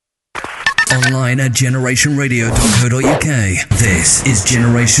Online at generationradio.co.uk. This is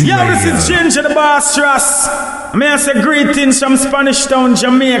Generation Radio. This is Ginger the Boss Truss. May I say greetings from Spanish Town,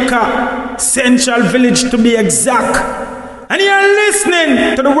 Jamaica, Central Village to be exact. And you're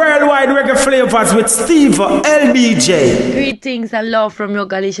listening to the Worldwide Reggae Flavas with Steve LBJ. Greetings and love from your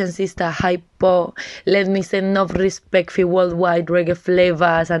Galician sister Hypo. Let me send enough respect for Worldwide Reggae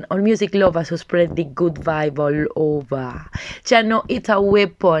Flavas and all music lovers who spread the good vibe all over. Chano, it's a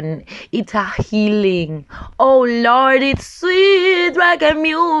weapon, it's a healing. Oh Lord, it's sweet reggae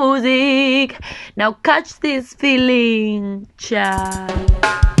music. Now catch this feeling, child.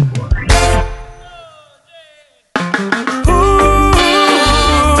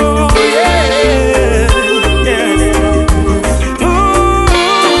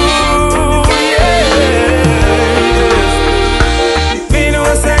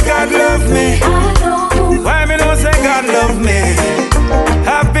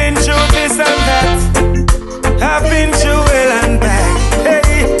 I've been through hell and back.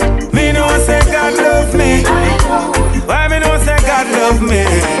 Hey, me know say God love me. Why me know say God love me?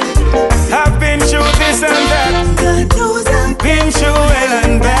 I've been through this and that. Been through hell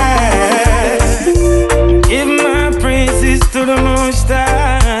and back. Give my praises to the Most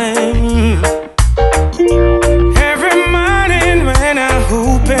High. Every morning when I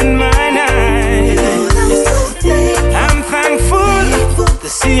open my eyes, I'm thankful to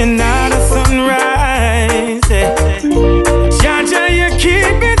see another sunrise. Jaja, you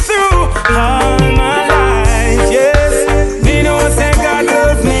keep me through all my life, yes. Me know say God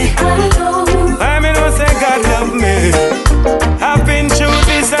love me. I me know say God love me. I've been through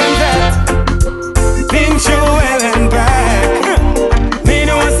this and that. Been through hell and back. Me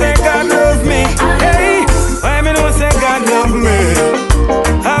know say God love me. Hey, I me know say God love me.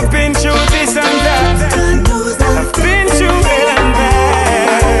 I've been through this and that. I've been through hell and back.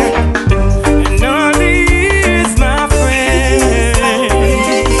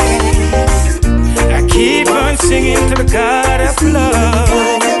 Singing to the God of love.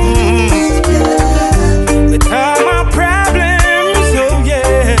 With all my problems, oh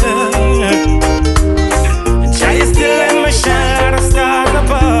yeah. Jah is still let me shine a star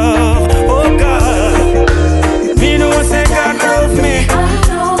above. Oh God, me know say God love me.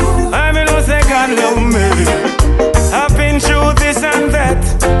 I me know say God love me. I've been through this and that.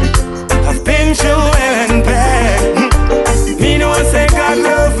 I've been through hell and back. Me know say God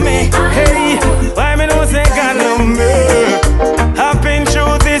love me. Hey, why me know say God love me? I've been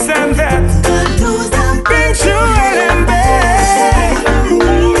through this and that. Been through hell and back.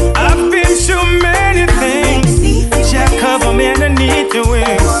 I've been through many things. Jah cover me underneath the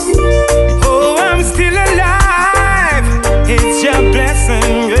wings. Oh, I'm still alive. It's your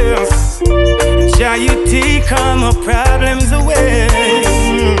blessing, yes. Jah, you take all my problems away.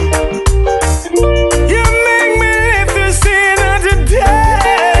 You make me live to see another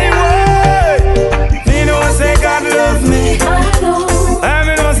day. Me know say God love me. I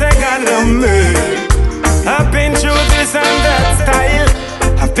me know say God love me. I've been through this and that style.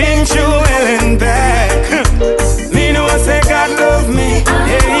 I've been through hell and back. Me know say God love me.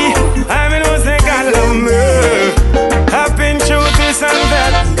 Hey, I me know say God love me. I've been through this and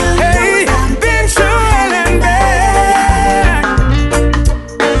that. Hey, been through hell and back.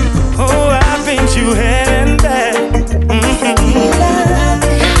 Oh, I've been through hell and back.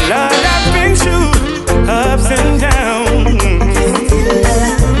 Lord, I've been through ups and downs.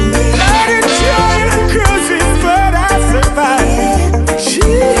 Lord, it's joy and cruises, but I survived.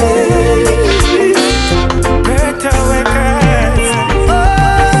 Jeez, better wake up. Oh,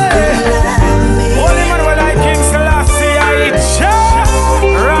 holy man, well, I King Selassie, I eat shot.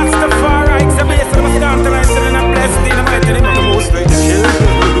 Rastafari, it's the base of the stand tonight, and I'm blessed in the mighty name of the Most High.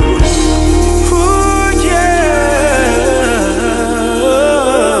 Oh, yeah.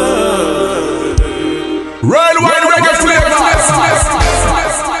 Worldwide Reggae Flavas.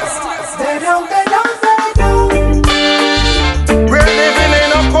 We're living in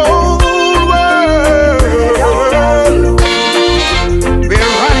a cold world.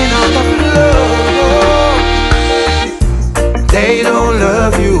 We're running out of love. They don't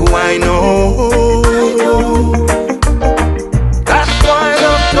love you, I know. That's why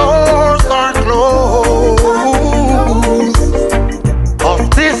the doors are closed. Of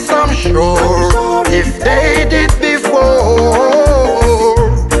this I'm sure. If they did before,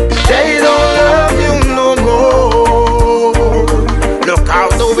 they don't love you no more. Look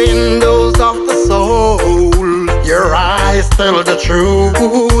out the windows of the soul. Your eyes tell the truth.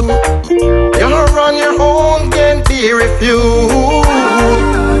 You run your own, can't be refused.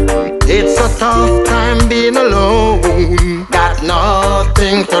 tough time being alone, got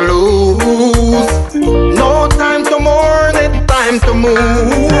nothing to lose.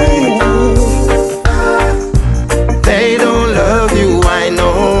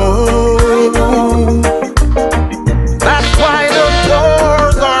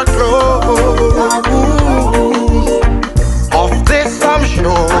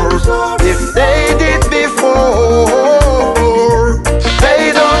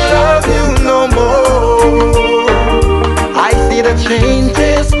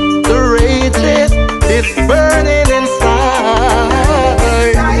 the rages, it's burning inside.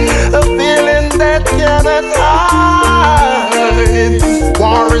 A feeling that cannot hide.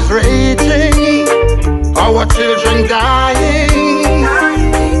 War is raging, our children dying.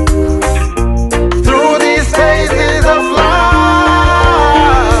 Through these phases of life,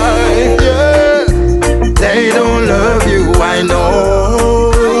 yeah. They don't love you, I know.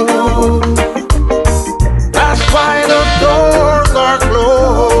 That's why the doors are closed.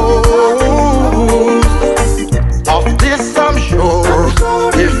 Of this I'm sure,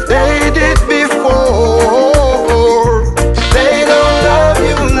 if they did before, they don't love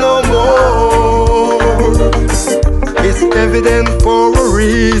you no more. It's evident for a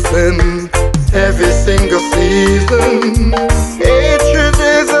reason, every single season. Hatred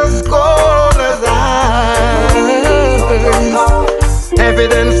is as cold as ice.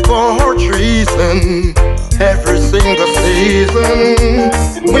 Evidence for treason, every single season.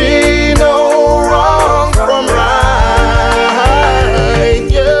 We know wrong from right,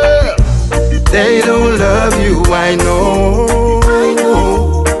 yeah. They don't love you, I know.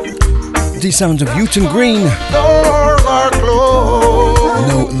 The sounds of Newton Green. Doors are closed.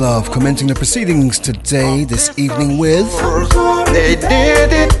 No Love, commencing the proceedings today, this evening with They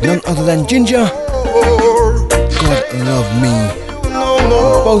did it none other than Ginger, before. God Love Me. No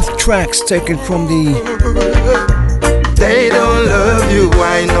more. Both tracks taken from the They don't love you,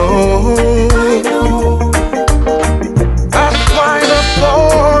 I know. That's why the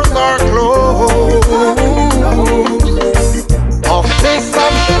doors are closed. Of this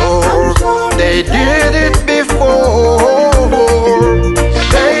I'm sure, they did it before.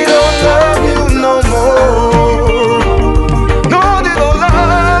 They don't love you no more. No, they don't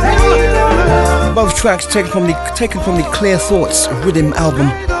love you. both tracks taken from the Clear Thoughts Rhythm album.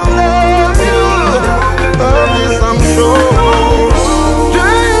 They don't love you. Of this I'm sure.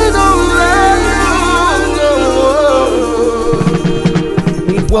 They don't love you no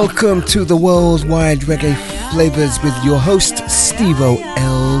more. Welcome to the Worldwide Reggae Flavas with your host, Steve-O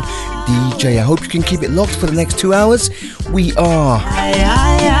L. DJ. I hope you can keep it locked for the next 2 hours. We are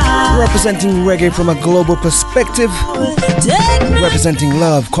representing reggae from a global perspective, representing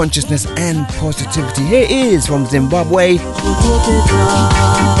love, consciousness and positivity. Here is from Zimbabwe,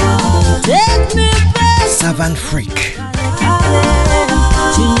 Savan Freak.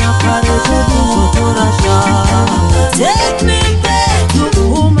 Take me back to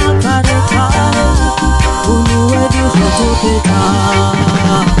Umakareka, Unueduzotopeta.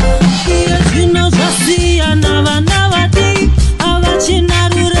 Iyezvino zvasiyana vana vadiki avachina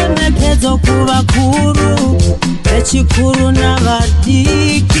ruremekedzo kuvakuru, vechikuru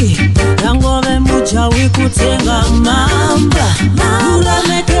navadiki rangove mujawi kutenga mamba.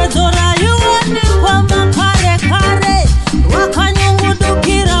 Ruremekedzo raiwanikwa makare kare,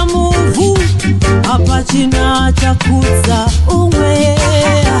 rwakanyungudukira muvhu, apachina chakudza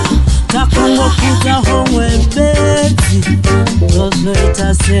umweya, takangokudza homwe bedzi, zvozoita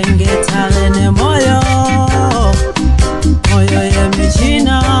senge tave nemoyo, moyo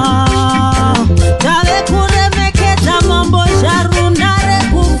yemichina. Tave kuremekedza mambo zharunare,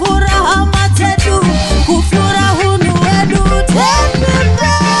 kufura hama dzedu, kufura hunhu hwedu. Take me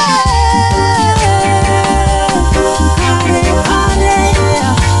back, kare kare.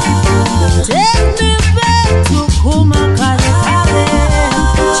 Take me back to Kuma kare kare,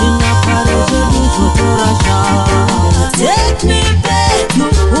 chinyakare chedu chotorasha. Take me back to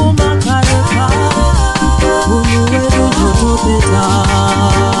Kuma kare kare, hunhu hwedu chotopeta.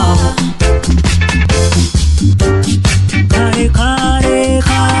 Kare kare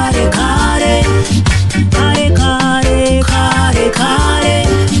kare kare, kare kare kare kare,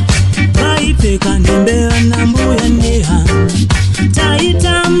 vaipfeka ndembe vana mbuya nehana,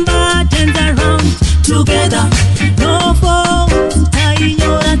 taitamba dance around together, no phones,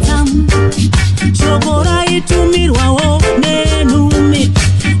 tainyora tsamba, shoko raitumirwawo nenhume,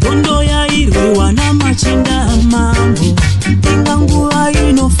 hondo yairwiwa namachinda mambo, inga nguva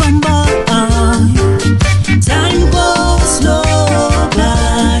inofamba. Time goes slow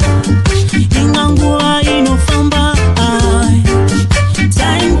by, inga nguva inofamba.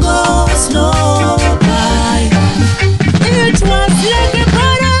 Time goes slow by. It was like a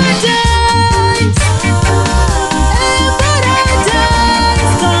paradise,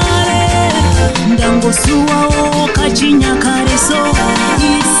 kare. Ndangosuwawo kachinyakare, so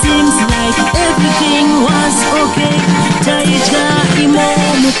it seems like everything was okay. Taija imo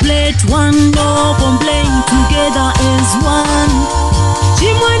mu plate one, no complain, together as one.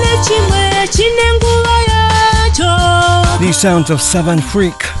 Chimwe ne chimwe chine nguva yacho. The sounds of Savan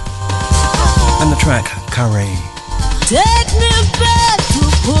Freak and the track Kare. Take me back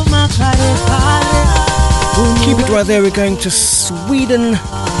right there, we're going to Sweden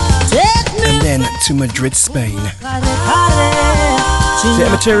and then to Madrid, Spain. The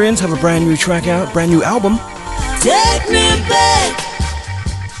Emeterians have a brand new track out, brand new album. Take me back.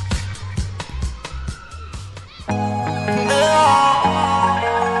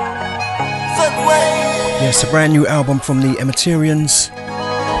 Yes, a brand new album from the Emeterians,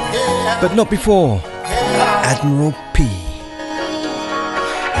 but not before Admiral P.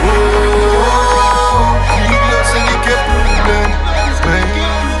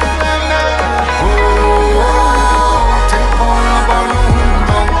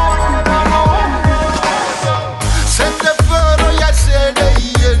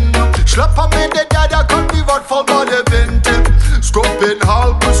 Slappa med det där, där kan vi vart fall bara vänta. Stopp en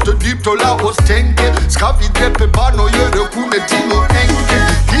halv, måste dypt och la oss tänka. Ska vi drepa barn och göra kunde till och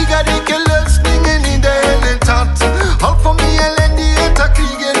enkelt. Krigar inte lösningen i det hela tatt. Allt för mig eländighet har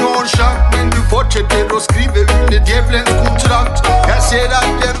krigen och chans. Men du fortsätter och skriver under djävulens kontrakt. Jag ser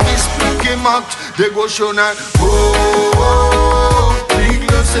att det missbrukar makt. Det går så när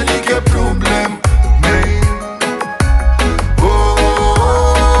krig löser inga problem.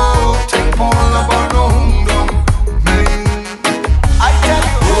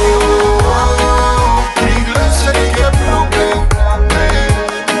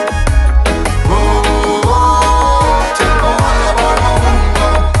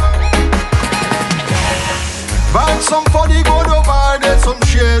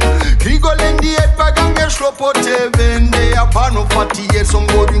 Slå på TVn, det är barn och fattiga som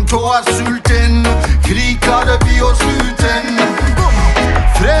går runt och har sulten. Krigade vi oss sluten.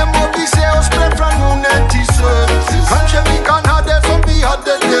 Främ och vi ser oss sprätt från munnen till söd. Kanske vi kan ha det som vi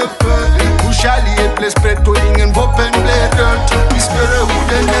hade det för. Hur kärlighet blev sprätt och ingen vapen blev rört. Vi spöre hur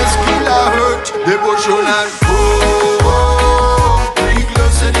den är skulle ha hört. Det går så när krig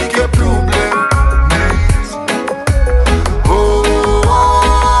löser inga problem.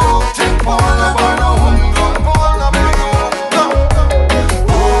 Tänk på alla barn och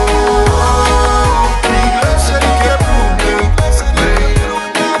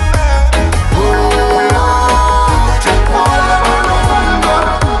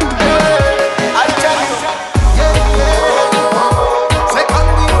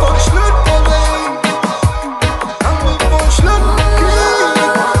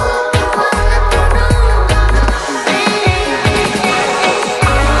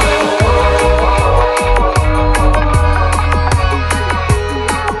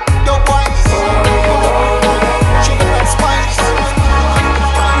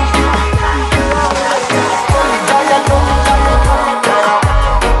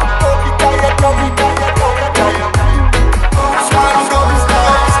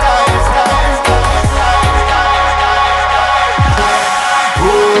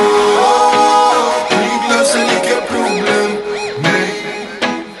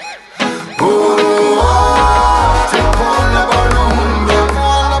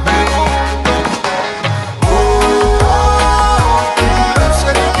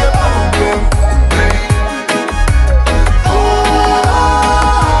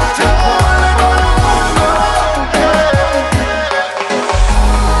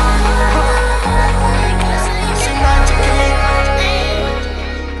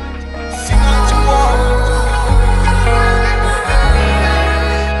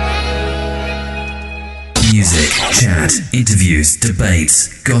interviews,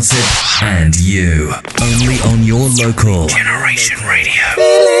 debates, gossip, and you. Only on your local Generation Radio.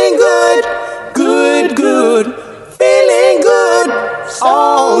 Feeling good, good, good. Feeling good,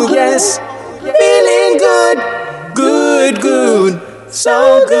 oh yes. Feeling good, good, good.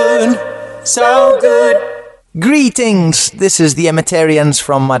 So good, so good. Greetings, this is the Emeterians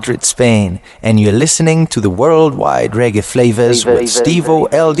from Madrid, Spain, and you're listening to the worldwide reggae flavors with Steve-O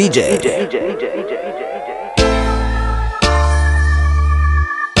LDJ.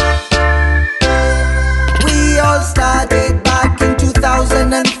 Started back in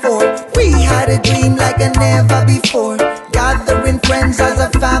 2004. We had a dream like never before. Gathering friends as a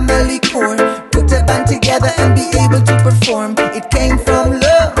family core. Put a band together and be able to perform. It came from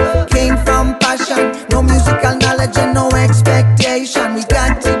love, came from passion. No musical knowledge and no expectation. We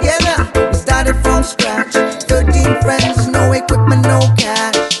got together, we started from scratch. 13 friends, no equipment, no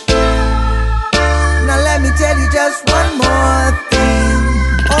cash. Now let me tell you just one more thing.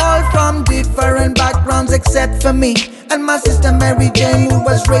 All from different backgrounds except for me and my sister Mary J who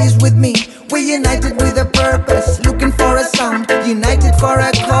was raised with me. We're united with a purpose, looking for a sound, united for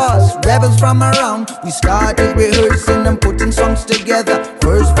a cause, rebels from around. We started rehearsing and putting songs together,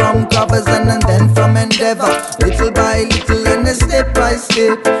 first from covers and then from endeavor. Little by little and step by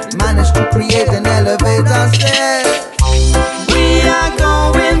step, managed to create an elevator step. We are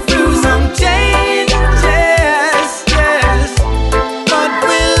going through some changes, yes, but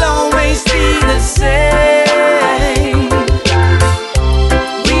we'll always be the same.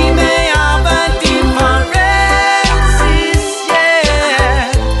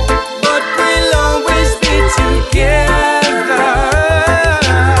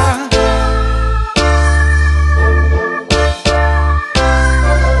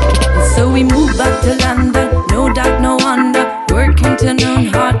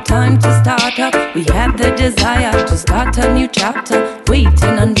 Time to start up. We had the desire to start a new chapter,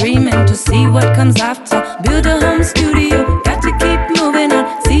 waiting and dreaming to see what comes after. Build a home studio, got to keep moving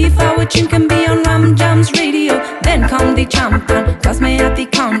on. See if our tune can be on Ram Jam's radio. Then come the champion, cause me at the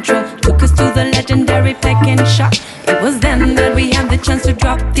control, took us to the legendary Pecking Shop. It was then that we had the chance to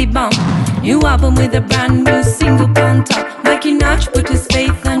drop the bomb. New album with a brand new single on top. Mikey Notch put his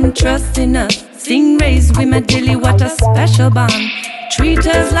faith and trust in us. Stingrays, we met Dilly, what a special bond. Treat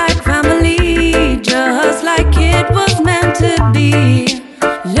us like family, just like it was meant to be.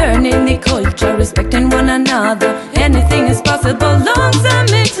 Learning the culture, respecting one another. Anything is possible, long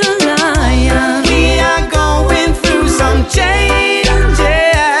submit to lion. We are going through some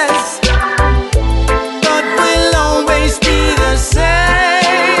changes, but we'll always be the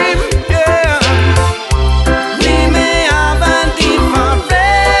same, yeah. We may have a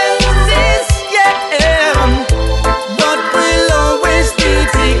differences, yeah, but we'll always be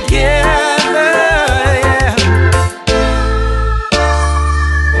together, yeah.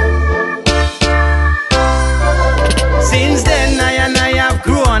 Since then I have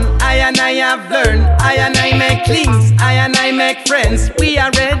grown, I have learned, I make links, I make friends. We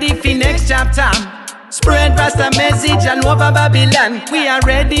are ready for next chapter. Spread Rasta message and over Babylon. We are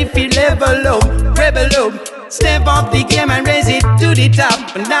ready for level up, rebel up. Step up the game and raise it to the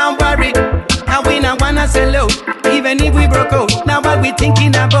top. But now worry, and we not wanna sell out. Even if we broke out, now what we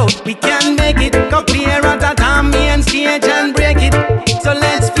thinking about? We can make it, go clear out the time and stage and break it. So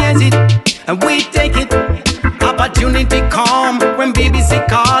let's face it, and we take it. Opportunity come when BBC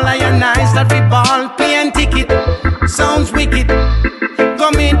call. I and I start we ball, playing ticket. Sounds wicked.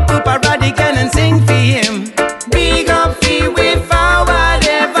 Come in, put a radical and sing for him. Big up fee with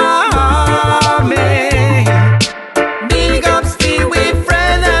whatever army. Big up fee with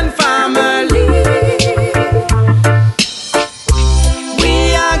friend and family.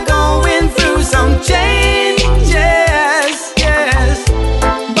 We are going through some changes, yes,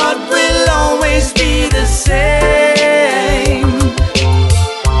 but we'll always be the same.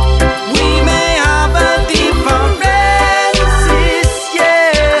 We may have a differences,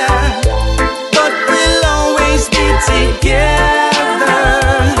 yeah, but we'll always be together.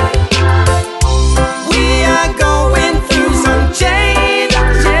 We are going through some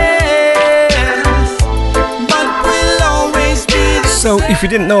changes, but we'll always be the So if you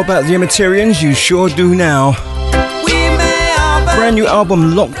didn't know about the Emeterians, you sure do now. We may have a Brand new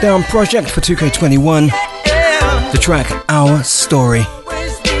album Lockdown Project for 2K21. The track Our Story.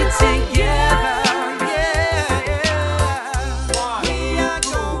 always be together, yeah. We are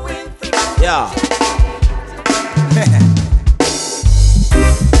going through. Yeah.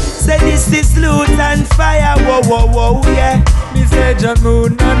 Say this is Lutan Fyah, whoa, whoa, whoa, yeah. Me say Jon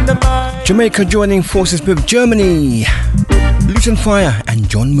Moon on the mic. Jamaica joining forces with Germany. Lutan Fyah and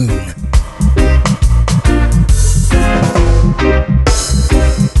Jon Moon.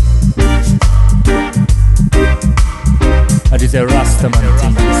 That is a Rastaman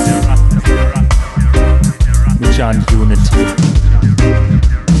thing. We chant unity.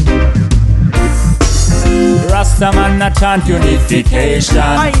 Rastaman na chant unification.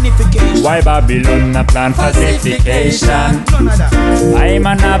 Why Babylon na plan pacification? I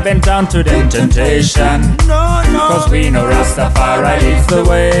man have been down to them temptation. Cause we know Rastafari leads the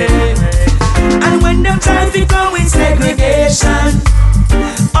way. And when them try to go in segregation,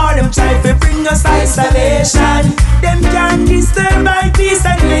 or them try to bring us isolation, them can't disturb my peace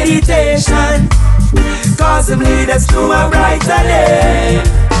and meditation. Cause them lead us to a brighter day.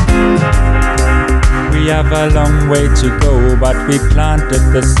 We We have a long way to go, but we planted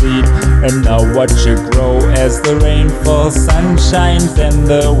the seed, and now watch it grow as the rain falls, sun shines, and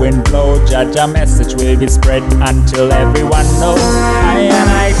the wind blows. Jaja message will be spread until everyone knows.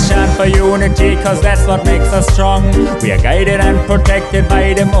 I chant for unity, cause that's what makes us strong. We are guided and protected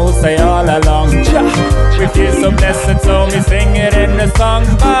by the Most High all along. We feel so blessed, so we sing it in the song.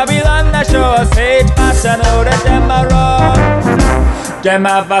 Babylon that show us hate, but I know that them are wrong. Them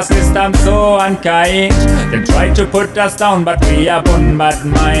have a system so unkind. They try to put us down, but we have one bad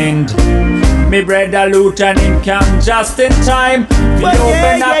mind. Me brother Lutan income just in time. We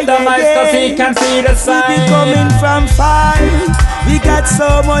open up the mic cause he can see the sign. We be coming from far. We got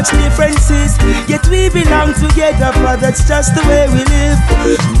so much differences, yet we belong together, for that's just the way we live.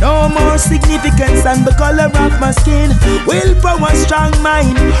 No more significance than the color of my skin. Willpower, strong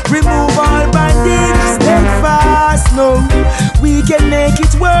mind, remove all bandits. Steadfast, no, we can make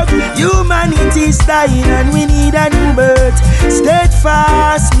it work. Humanity's dying and we need a new birth.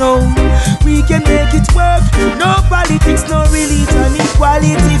 Steadfast, no, we can make it work. No politics, no religion,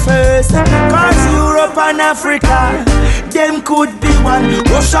 equality first. Cause Europe and Africa, them could be one.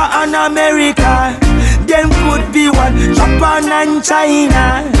 Russia and America, them could be one. Japan and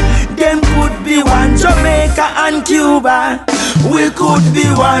China, them could be one. Jamaica and Cuba, we could be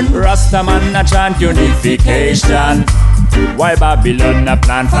one. Rastaman a chant unification, why Babylon a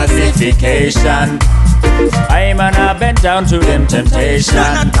plan pacification. I'm a bent down to them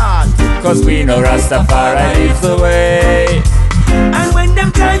temptation, cause we know Rastafari leads the way. And when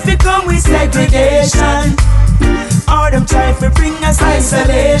them try to come with segregation, or them try to bring us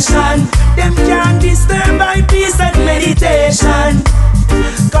isolation, them can't disturb my peace and meditation,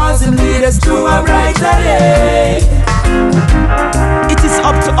 cause them lead us to a brighter day. It is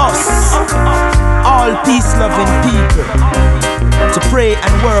up to us, all peace-loving people, to pray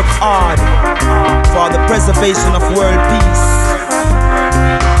and work hard for the preservation of world peace.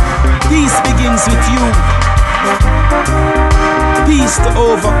 Peace begins with you. Peace to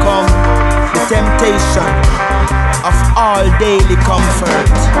overcome the temptation of all daily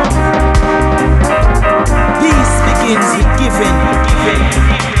comfort. Peace begins with giving.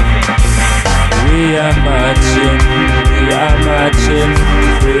 We are marching,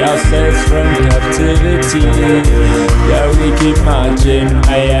 free ourselves from captivity. Yeah, we keep marching, I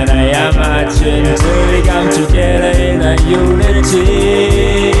am marching, till we come together in a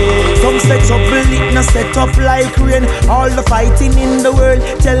unity. Some set up lit, no set up like rain. All the fighting in the world,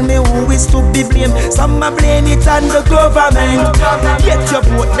 tell me who is to be blamed. Some are blame it on the government, yet you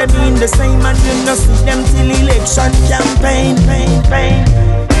vote them in the same, and you no see them till election campaign.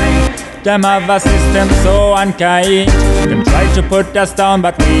 Them have a system so unkind. Them try to put us down,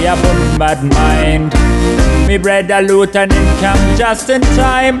 but we have one bad mind. Me brother Lutan income just in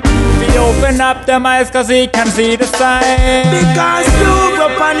time. We open up the eyes cause he can see the sign. Because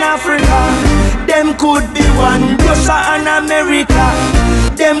Europe and Africa, them could be one. Russia and America,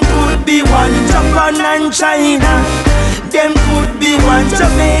 them could be one. Japan and China, them could be one.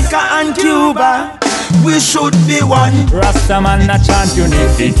 Jamaica and Cuba, we should be one. Rastaman a chant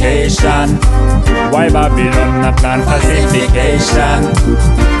unification, why Babylon a plan pacification.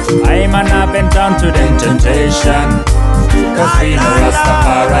 I'm a bent down to them temptation, cause we know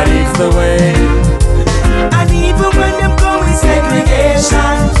Rastafari leads the way. And even when them go with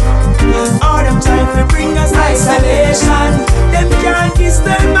segregation, or them trying to bring us isolation, them can't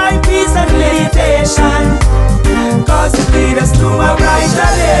disturb my peace and meditation, cause it lead us to a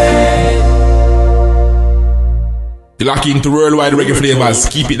brighter day. You're locked into worldwide reggae flavors.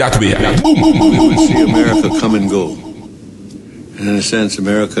 Keep it that way. Boom, boom, boom, boom, boom. See America come and go. And in a sense,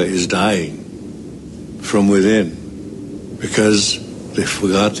 America is dying from within because they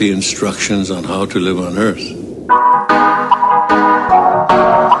forgot the instructions on how to live on Earth.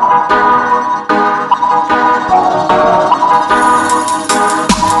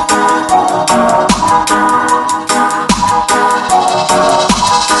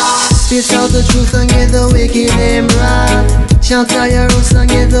 Spit out the truth and get the wicked them right. Chant your roots and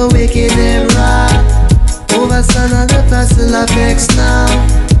get the wicked them right. Overstand all the pastel effects now.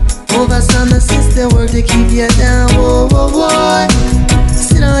 Overstand the sister work to keep you down. Whoa, whoa, whoa.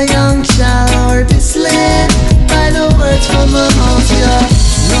 Sit on young child or be slain by the words from my mouth, yeah.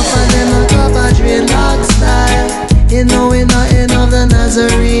 Enough of them a cup of dreadlock style. You know we nothing of the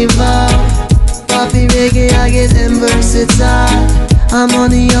Nazarene vow. Poppy reggae, I get them versatile. I'm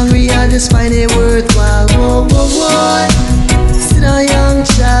money hungry, I just find it worthwhile. Whoa, whoa, whoa. Sit a young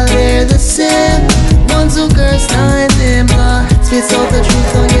child, they're the same. Ones who curse, nine them lie. Spits out the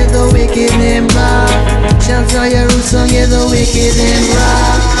truth, don't get the wicked name right. Chant out your roots, don't get the wicked name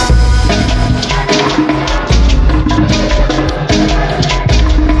right.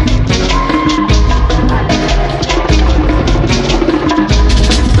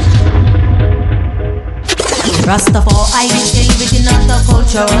 Rastafari is celebrating not a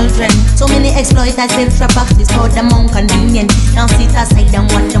cultural trend. So many exploiters self-practice for them inconvenient. Now sit aside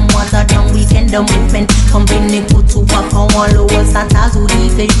and watch them water down weekend the movement. Company put to work on all over starters who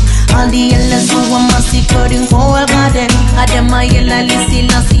leave it. All the yellows who are massacred in Coral Garden. Had them a yellow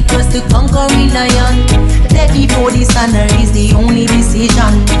listen and see first the conquering lion. That before the sun is the only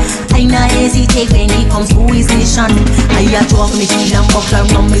decision. I not hesitate when it comes to his mission. I a talk me shield and buckler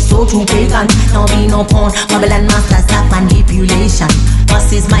from me so true pagan. Now be no pawn, Babylon master stop manipulation.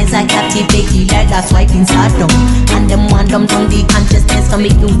 Masses minds are captivated like a swiping stardom. And them want them from the consciousness to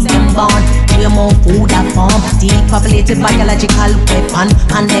make youths them born. We're more food at form, depopulated biological weapon.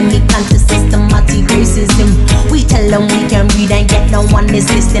 Pandemic anti-systematic racism. We tell them we can read and get no one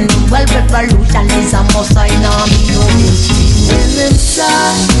is listening. Well, revolution is a must, I know me no history. When them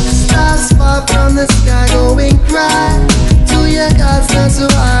stars fall from the sky, going cry to your gods not so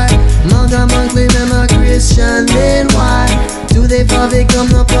high. Monk claim them a Christian, then why do they fall become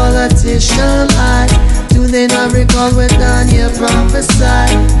no politician? Do they not recall what Daniel prophesied?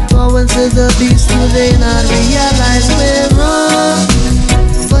 Going to the beast, do they not realize we're wrong?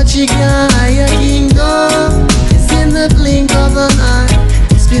 But you can't hide your kingdom. It's in the blink of an eye.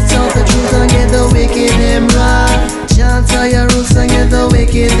 Spit out the truth and get the wicked them right. Chant all your roots and get the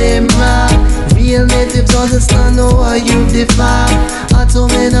wicked them right. Real natives understand how you defy.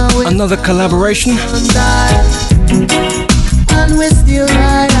 Another collaboration. And we're still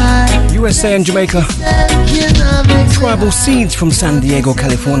right. USA and Jamaica. Tribal Seeds from San Diego,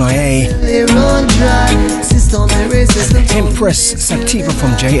 California. Empress Sativa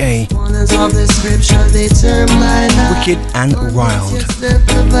from JA. Wicked and Wild.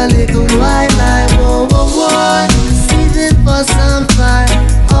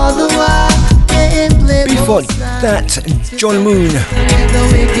 Before that, Jon Moon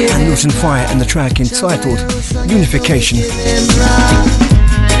Lutan Fyah and the track entitled Unification.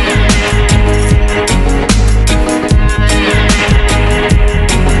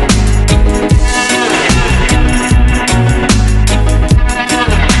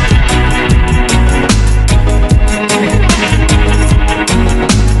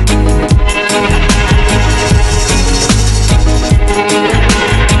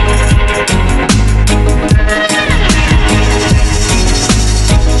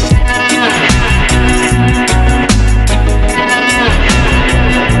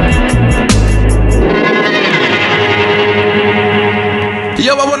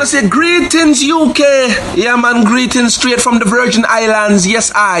 Say greetings UK, yeah man, greetings straight from the Virgin Islands,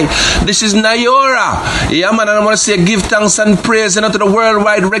 yes this is Nayora, yeah man, and I want to say give thanks and praise to the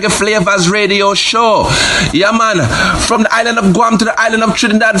worldwide Reggae Flavas radio show, yeah man, from the island of Guam to the island of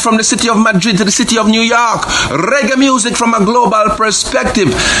Trinidad, from the city of Madrid to the city of New York, reggae music from a global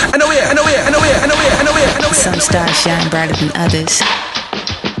perspective, and away. Some stars shine brighter than others,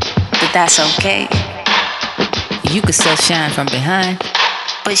 but that's okay, you can still shine from behind.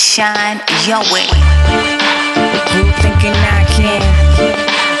 But shine your way. Grew up thinking I can.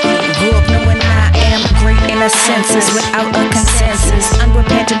 Grew up knowing I am great in a senses without a consensus.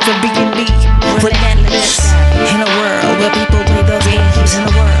 Unrepentant for being me, relentless. In a world where people play the games. In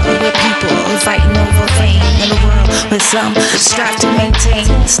a world where people fighting over fame. In a world where some strive to maintain.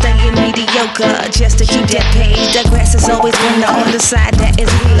 Staying mediocre just to keep that pay. The grass is always greener on the side that is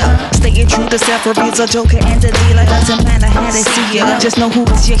realer. Staying true to self reveals a joker and a dealer. Doesn't matter how they see you. Just know who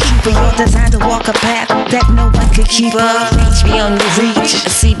is your keeper. You're designed to walk a path that no one could keep up. Reach beyond the reach,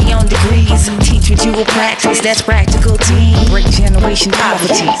 see beyond degrees. Teach what you will practice. That's practical team. Break generation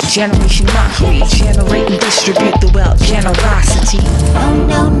poverty, generation mockery. Generate and distribute the wealth. Generosity.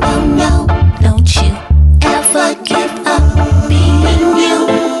 No, don't you ever give up being you.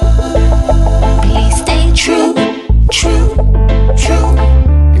 Please stay true.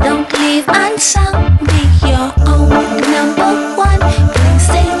 Don't leave unsung. Be your own number one. Please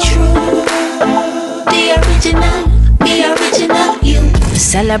stay true. The original you.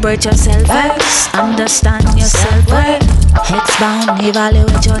 Celebrate yourself first. Understand yourself worth. Heads bound,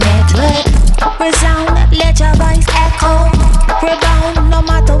 evaluate your network. Resound, let your voice echo. Rebound, no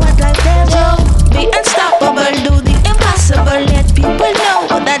matter what life tells you. Be unstoppable, do the impossible. Let people know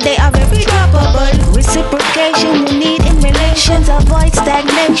that they are very droppable. Reciprocation you need in relations. Avoid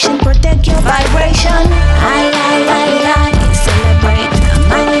stagnation, protect your vibration. I celebrate.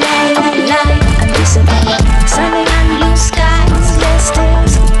 Anticipate. Sunny and blue skies, less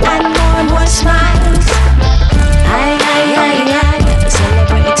tears and more smiles. I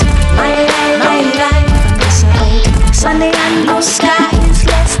celebrate. My life. Anticipate. Sunny and blue skies,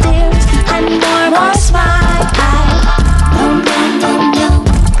 less tears and more smiles.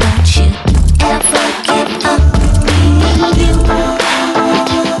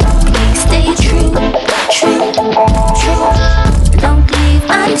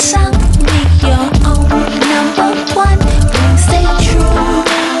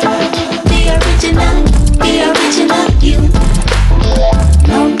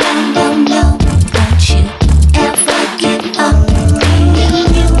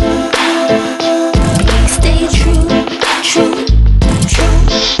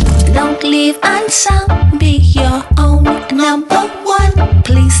 unsung, be your own number one.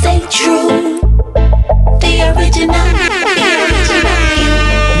 Please stay true. The original you.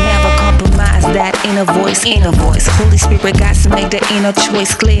 Never compromise that inner voice. Holy Spirit got to make the inner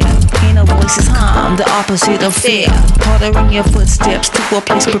choice clear. Inner voice is calm, the opposite of fear. Ordering your footsteps to a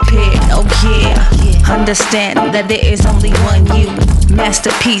place prepared. Oh yeah, understand that there is only one you.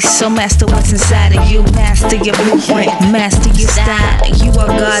 Masterpiece, so master what's inside of you. Master your blueprint, master your style. You are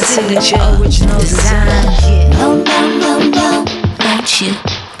God's signature, original design. No, don't you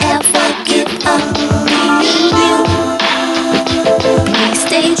ever give up being you. Please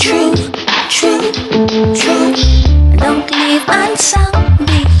stay true. Don't leave unsung,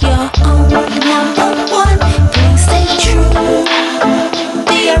 be your own number one. Please stay true.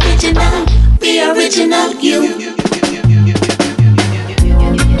 Be original you.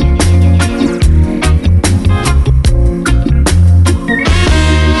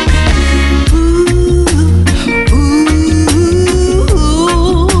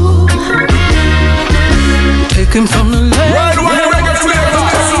 Taken from the land.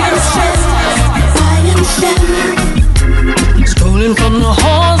 Stolen from the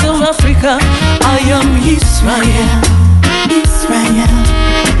halls of Africa. I am Israel.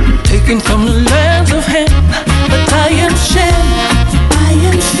 Taken from the lands of Ham, but I am Shem.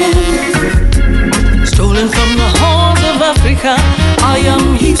 Stolen from the halls of Africa. I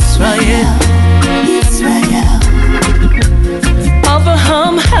am Israel.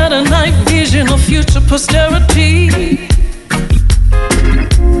 Abraham had a night vision of future posterity.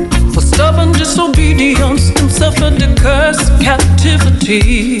 For stubborn disobedience and suffered the curse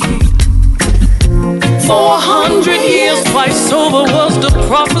captivity. 400 years twice over was the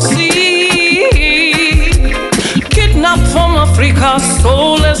prophecy. Kidnapped from Africa,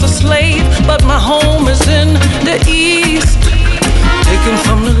 sold as a slave, but my home is in the east. Taken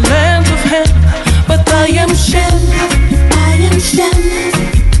from the lands of Ham, but I am Shem.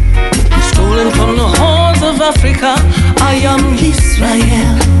 Stolen from the horns of Africa, I am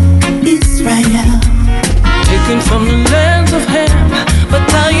Israel. Taken from the lands of Ham,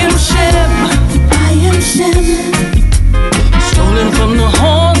 but I am Shem. Stolen from the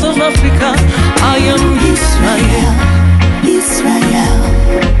horns of Africa, I am Israel.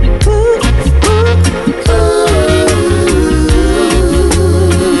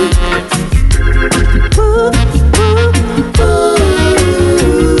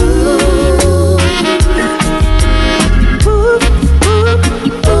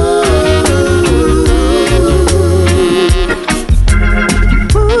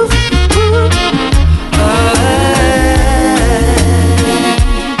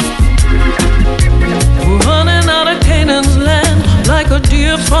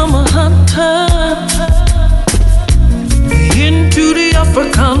 From a hunter into the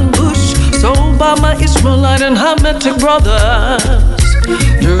African bush, sold by my Ishmaelite and Hamitic brothers.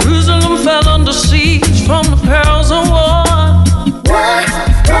 Jerusalem fell under siege from the perils of war.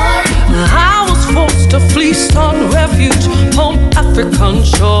 I was forced to flee, sought refuge on African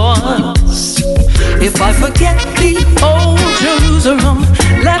shores. If I forget the old Jerusalem,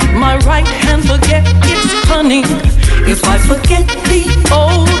 let my right hand forget its cunning. If I forget the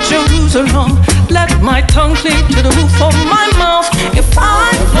old Jerusalem, let my tongue cleave to the roof of my mouth. If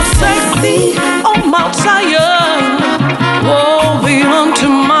I forsake thee, O Mount Zion, woe be unto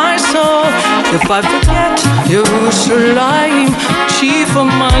my soul. If I forget Jerusalem, chief of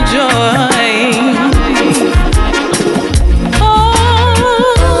my joy.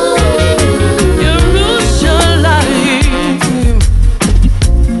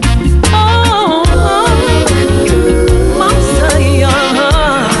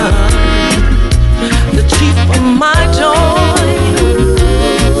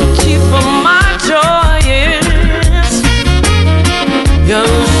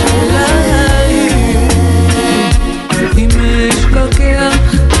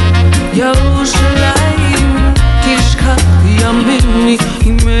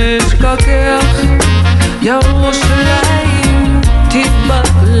 ירושלים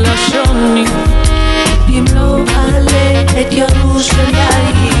תתבלה שוני אם לא עלה את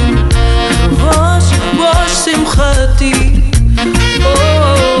ירושלים ראש שמחתי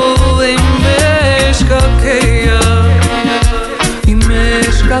אם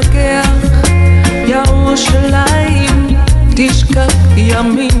אשכחך ירושלים תשכח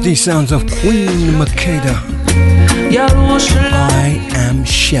ימים. These sounds of Queen Makeda. I am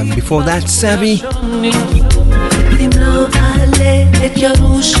Shem. Before that, Savvy.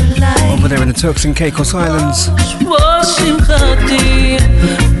 Over there in the Turks and Caicos Islands.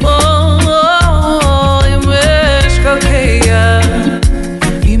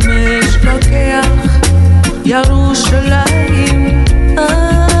 Yerushalayim.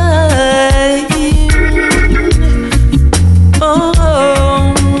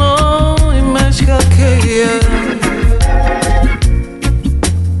 Oh, no, imagina que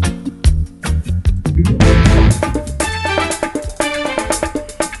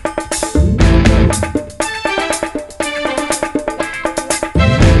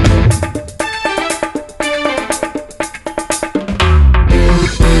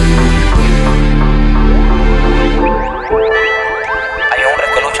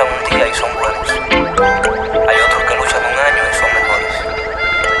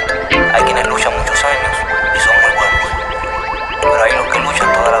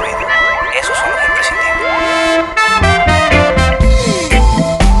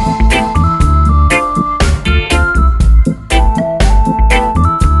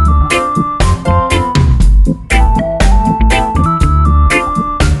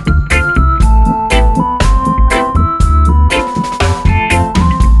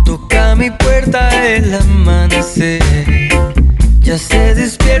ya se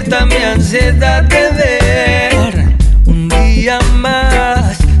despierta mi ansiedad de ver un día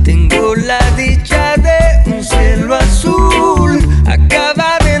más. Tengo la dicha de un cielo azul,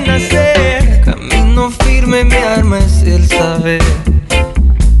 acaba de nacer. Camino firme, mi arma es el saber.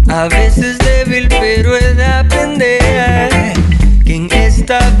 A veces débil, pero he de aprender que en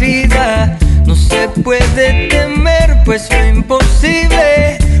esta vida no se puede temer, pues lo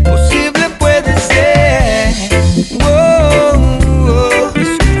imposible, posible puede ser. Wow, wow,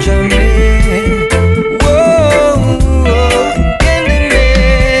 escúchame. Wow, wow,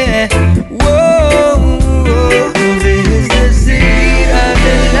 entiéndeme. Wow, wow, no dejes de seguir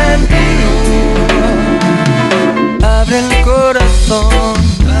adelante, no. Abre el corazón,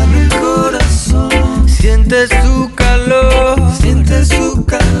 abre el corazón. Siente su calor, siente su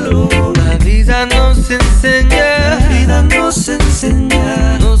calor. La vida nos enseña, la vida nos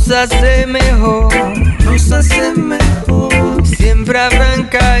enseña, nos hace mejor, nos hace mejor. Siempre habrán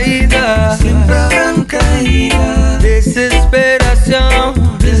caídas, siempre habrán caídas.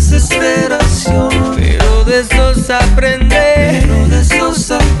 Desesperación, desesperación. Pero de eso se aprende, pero de eso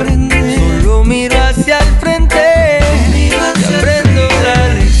se aprende. Solo miro hacia el frente y aprendo la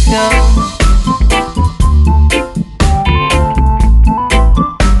lección.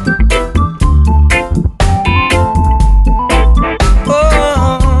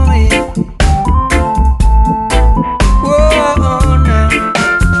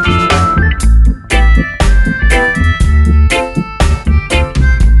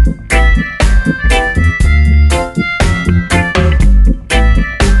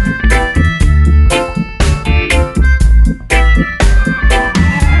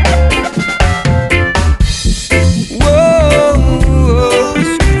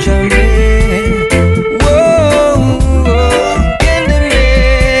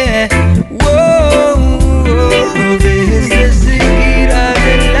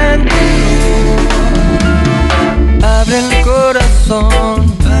 Abre el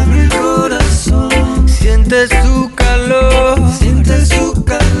corazón, siente su calor, siente su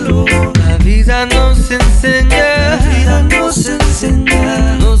calor. La vida nos enseña, la vida nos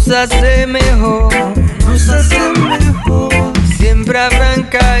enseña, nos hace mejor, nos hace mejor. Siempre habrán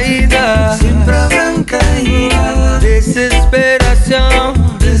caídas, siempre habrán caídas.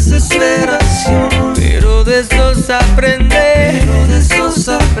 Desesperación, desesperación. Pero de eso se aprende, pero de eso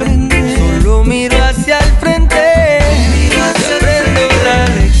se aprende. Solo miro hacia el frente y aprendo la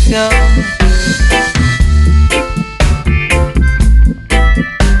lección.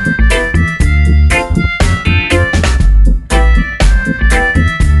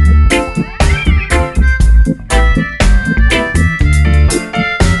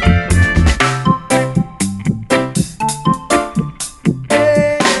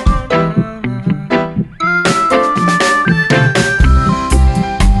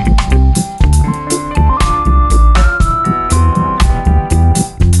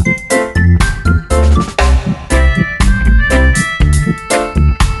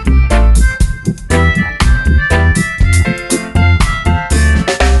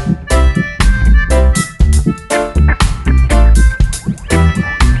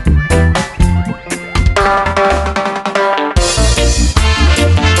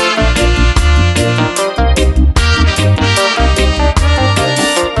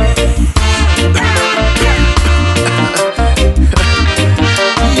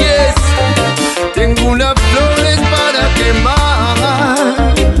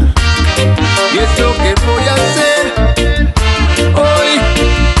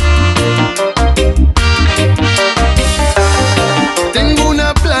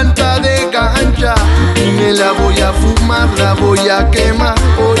 me la voy a fumar, la voy a quemar.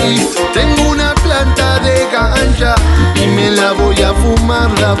 Hoy tengo una planta de ganja y me la voy a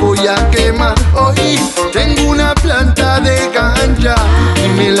fumar, la voy a quemar. Hoy tengo una planta de ganja y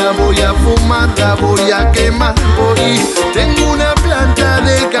me la voy a fumar, la voy a quemar. Hoy tengo una planta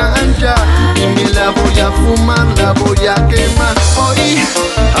de ganja y me la voy a fumar, la voy a quemar. Hoy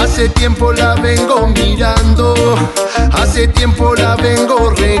hace tiempo la vengo mirando, hace tiempo la vengo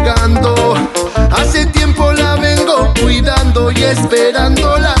regando, hace tiempo la vengo cuidando y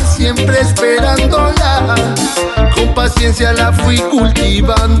esperándola, siempre esperándola. Con paciencia la fui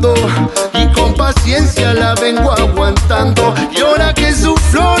cultivando y con paciencia la vengo aguantando. Y ahora que sus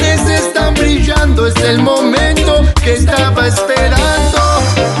flores están brillando, es el momento que estaba esperando.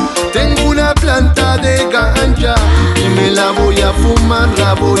 Tengo una planta de ganja y me la voy a fumar,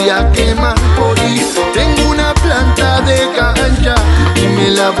 la voy a quemar. Hoy tengo una planta de ganja y me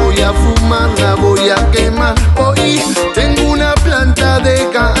la voy a fumar, la voy a quemar. Hoy tengo una planta de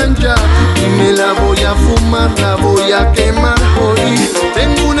ganja y me la voy a fumar, la voy a quemar. Hoy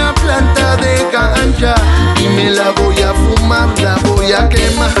tengo una planta de ganja y me la voy a fumar, la voy a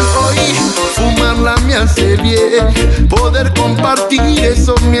quemar. Hoy fumarla me hace bien, poder compartir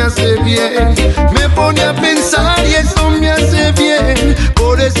eso me hace bien, me pone a pensar y eso me hace bien.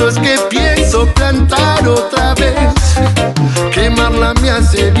 Por eso es que pienso plantar otra vez. Quemarla me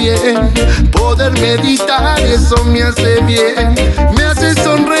hace bien, poder meditar eso me hace bien, me hace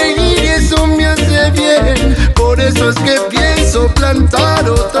sonreír y eso me hace bien. Por eso es que pienso plantar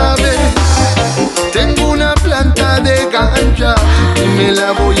otra vez. Tengo una planta de ganja y me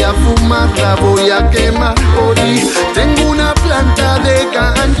la voy a fumar, la voy a quemar. Hoy tengo una planta de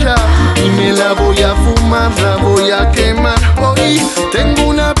ganja y me la voy a fumar, la voy a quemar. Hoy tengo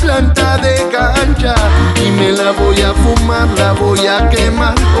una planta de ganja y me la voy a fumar, la voy a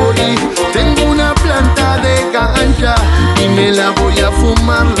quemar. Hoy tengo una planta de ganja y me la voy a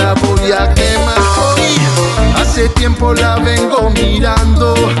fumar, la voy a quemar. Hoy hace tiempo la vengo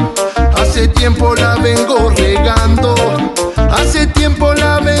mirando, hace tiempo la vengo regando, hace tiempo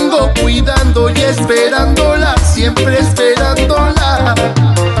la vengo cuidando y esperándola, siempre esperándola.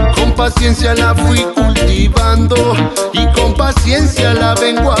 Con paciencia la fui cultivando y con paciencia la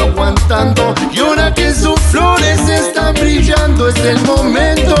vengo aguantando. Y ahora que sus flores están brillando, es el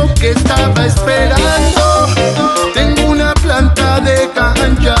momento que estaba esperando. Tengo una planta de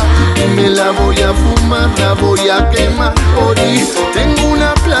ganja y me la voy a fumar, la voy a quemar. Hoy tengo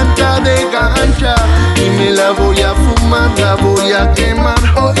una planta de ganja y me la voy a fumar, la voy a quemar.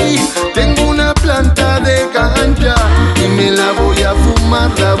 Hoy tengo una planta de ganja y me la voy a fumar,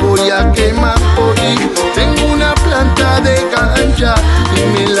 la voy a quemar. Hoy tengo una planta de ganja y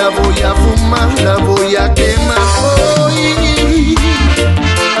me la voy a fumar, la voy a quemar. Hoy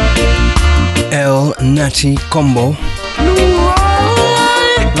El Natty Combo,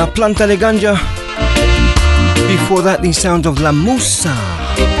 La Planta de Ganja. Before that, the sound of La Musa,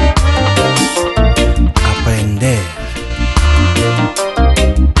 Aprender.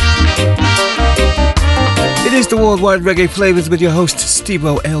 It is the Worldwide Reggae Flavas with your host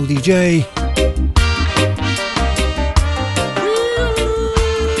Steve-O LDJ.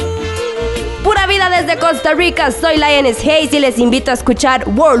 Pura vida desde Costa Rica, soy Lioness Hayes y les invito a escuchar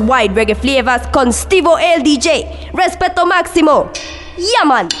Worldwide Reggae Flavas con Steve-O LDJ. Respeto máximo.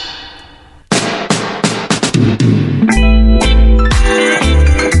 Yaman.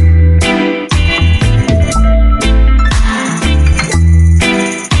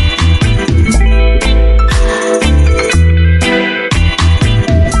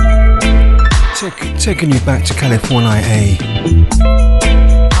 Taking you back to California,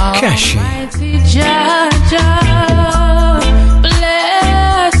 Kashi.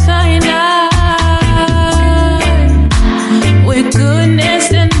 Bless I with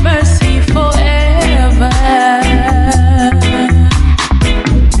goodness and mercy forever.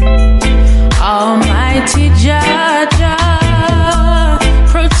 Almighty Jah,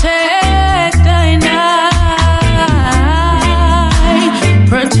 protect I,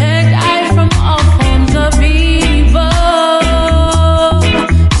 protect I from all forms of evil.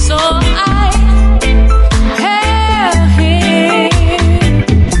 So I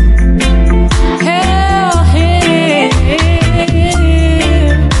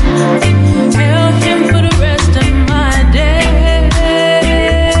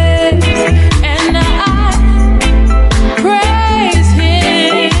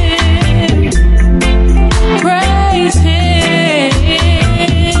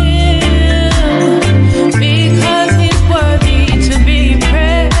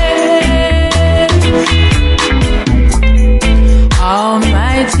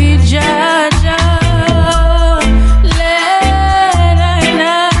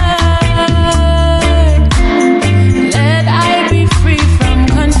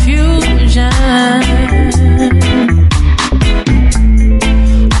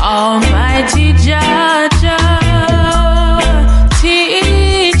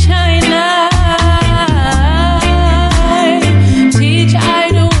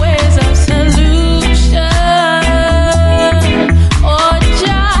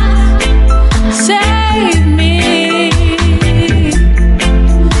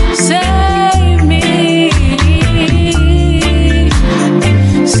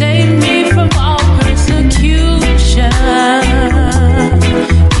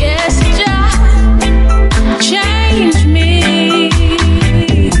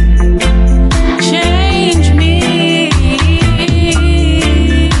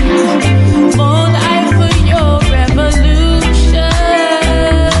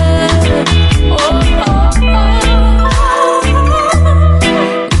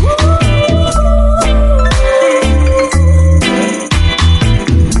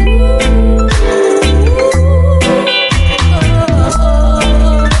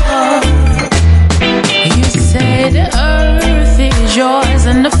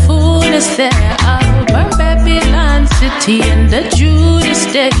there. I'll burn Babylon City and the Judas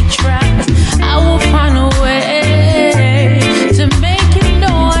day tracks. I will find a way to make you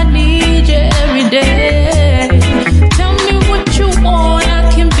know I need you every day. Tell me what you want, I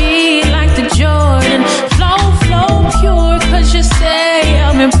can be like the Jordan. Flow pure, cause you say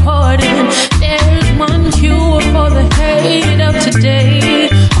I'm important. There's one cure for the hate of today.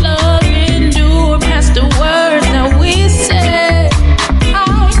 Love endure past the words that we say.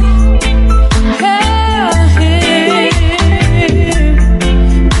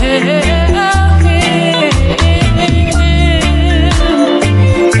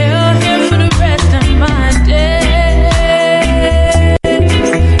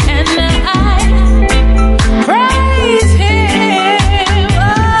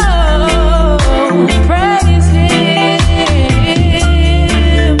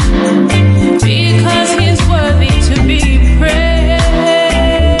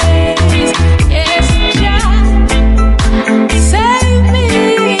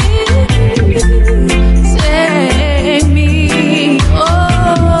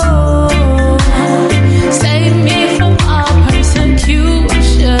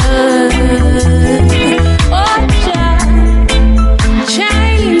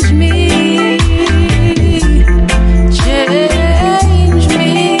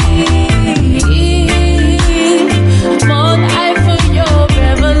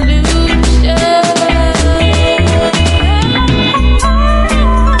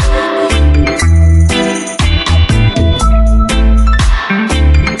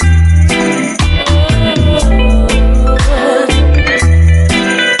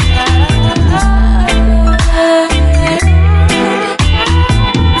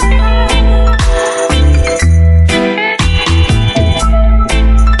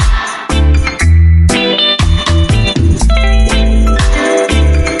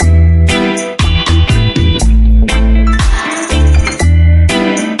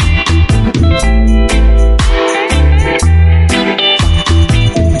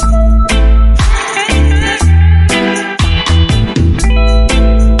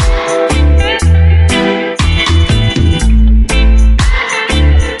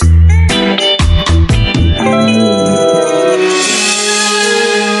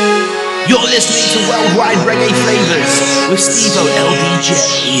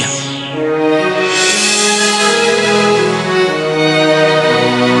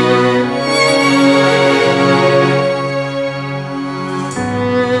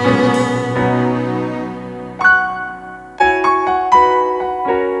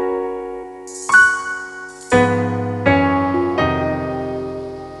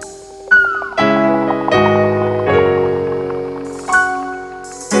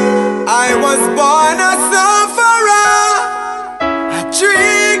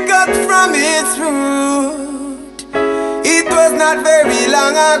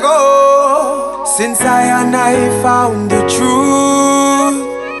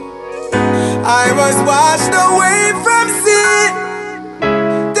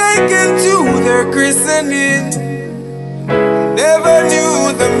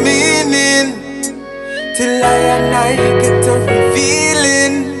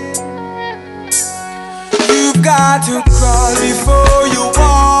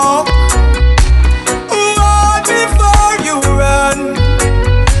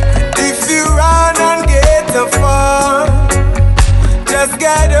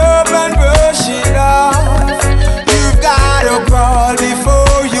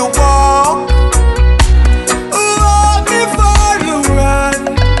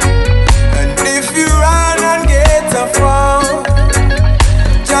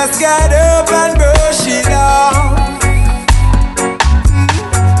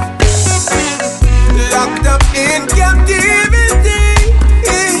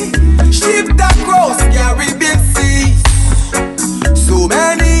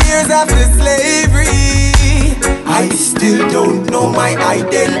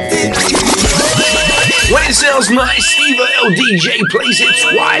 When it sounds nice, Steve LDJ plays it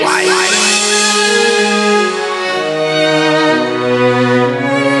twice.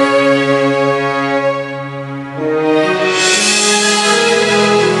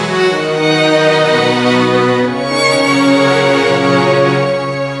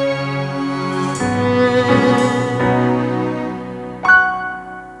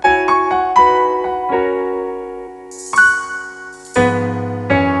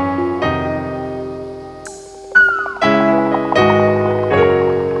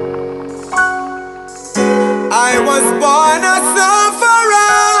 I was born a sufferer,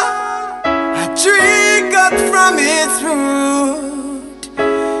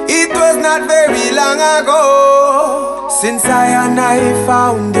 long ago since I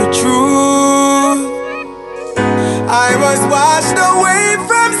found the truth. I was washed away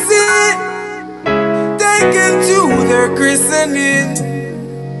from sin, taken to their christening.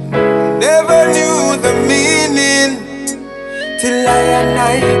 Never knew the meaning till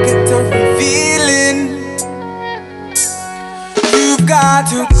I get a revealing. You've got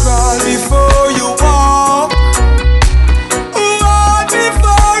to crawl before you walk, walk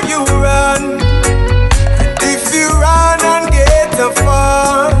before you run. And if you run and get a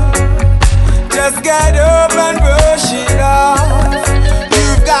fall, just get up and brush it off.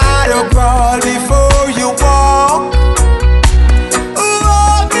 You've got to crawl before you walk,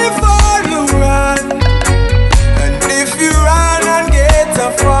 walk before you run. And if you run and get a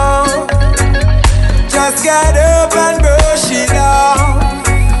fall, just get up and brush it off.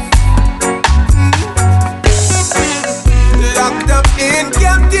 Locked up in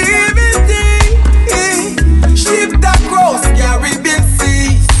captivity, shipped across Caribbean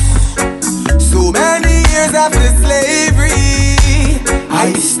seas. So many years after slavery,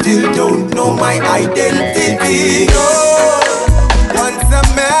 I still don't know my identity. No, once a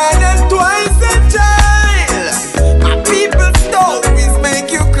man and twice a child. My people's stories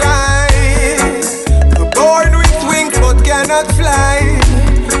make you cry. We're born with wings but cannot fly.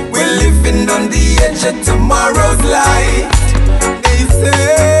 We're living on the edge of tomorrow's light. They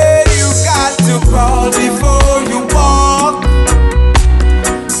say you got to crawl before you walk,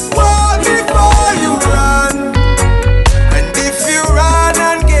 walk before you run. And if you run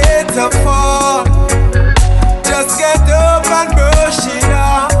and get a fall, just get up and brush it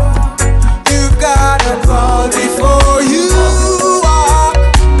off. You gotta crawl before you walk,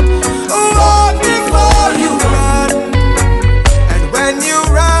 walk before you run. And when you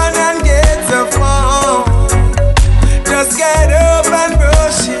run and get a fall, just get up and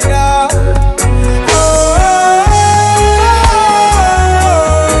brush it off.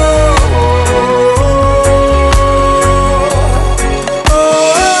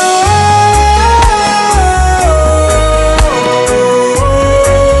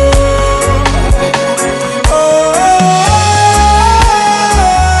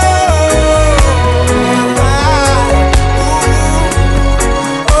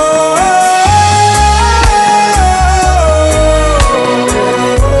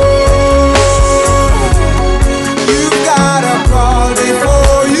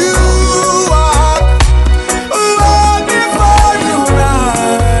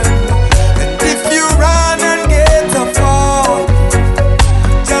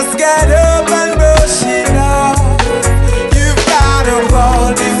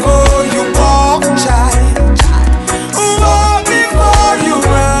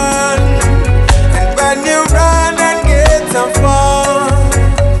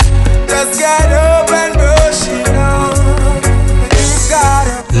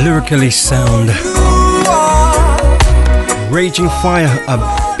 Lyrically sound. Raging Fyah, a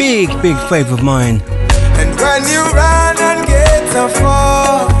big favourite of mine. And when you run and get a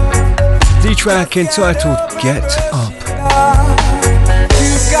fall, The track entitled Get Up.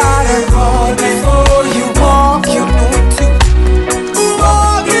 You gotta crawl before you walk, you know to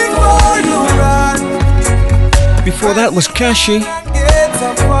walk before you run. Before that was Kashi Get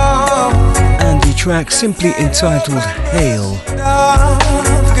a fall, and the track simply entitled Hail.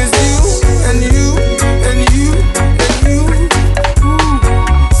 cause you and you and you and you,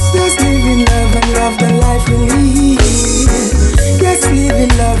 just live in love and love the life we lead. Just live in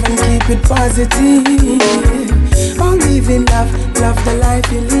love and keep it positive. Oh, live in love, love the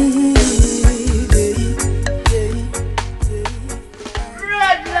life you lead.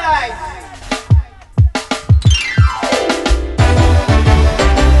 Red light.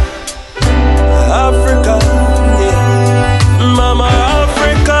 Africa, yeah. Mama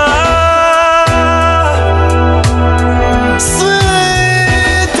Africa,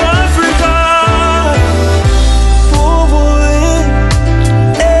 sweet Africa. Oh boy,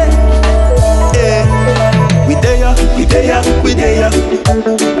 we there, we there, we there,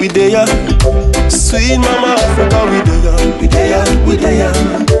 we there. Sweet Mama Africa, we there, we there, we there,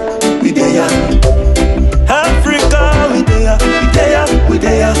 we there. Africa, we there, we there, we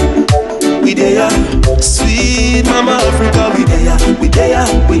there. We there, sweet Mama Africa. We there, we there,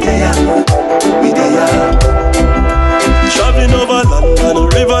 we there, we there. Traveling over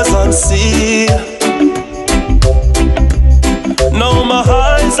land, rivers and sea. Now my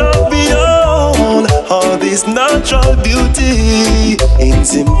eyes are beyond all this natural beauty in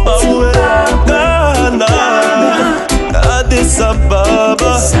Zimbabwe, Ghana, Addis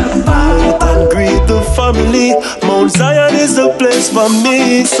Ababa. Meet and greet the family. Mount Zion is the place for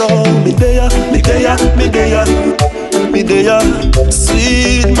me. So me there, there, me there, me there.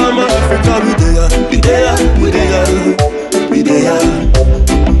 Sweet mama Africa, me there, me there, me there, me there.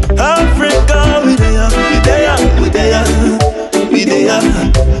 Africa, me there, me there, me there, me there.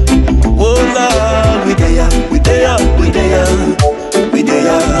 Oh Lord, me there, me there, me there, me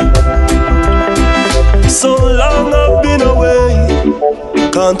there. So long I've been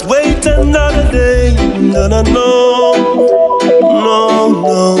away, can't wait another day. No, no, no, no,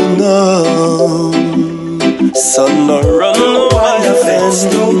 no, no. Sun no run, no wire fence,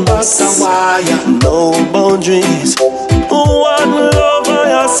 no bus and wire, no boundaries. One love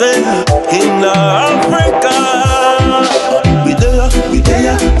I say in Africa. We there, we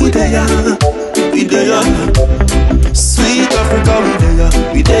there, we there, we there. Sweet Africa, we there,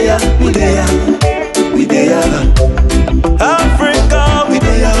 we there, we there, we there. Africa, we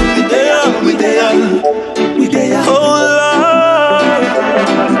there, we there, we there, we there. Oh Lord,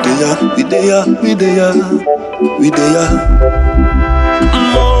 we there, we there, we there.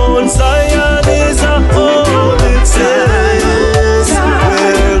 Mount Zion is a holy place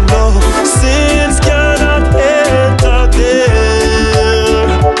where no sins cannot enter there.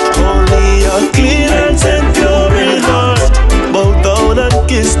 Only a clean and pure in heart bow down and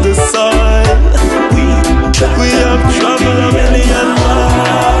kiss the soil. We have traveled a million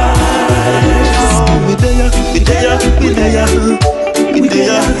miles. We there, we there, we there, we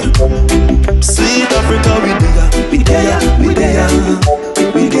there. Sweet Africa, we there, we there, we there,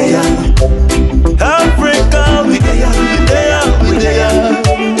 we there. Africa, we there, we there, we there,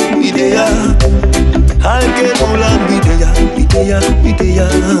 we there. Alkebulan, we there, we there, we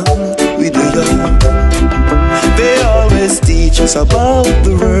there, we there. They always teach us about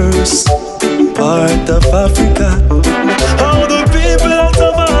the worst part of Africa, how the people of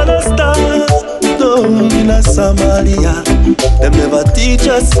Savannah stand down in a Somalia. Them never teach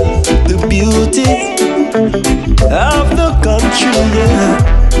us the beauty of the country, yeah,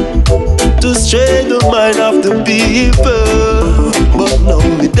 to stray the mind of the people. But now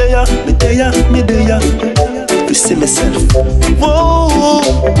me there, me there, me there, to see myself. Whoa,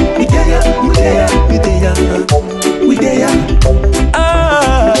 me there, me there, me there, we there.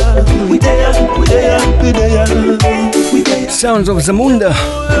 We there, we there, we there, we there. Sounds of Zamunda.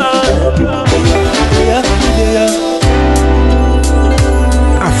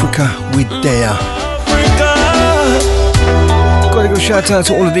 Africa, we there. Gotta go shout out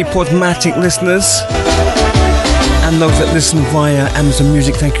to all of the Podmatic listeners and those that listen via Amazon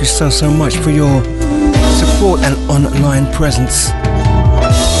Music. Thank you so much for your support and online presence.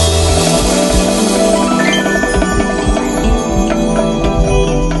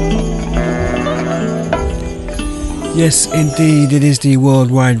 Yes, indeed, it is the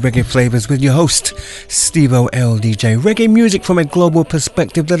Worldwide Reggae Flavas with your host, Steve-O LDJ. Reggae music from a global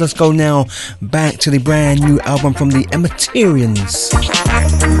perspective. Let us go now back to the brand new album from the Emeterians.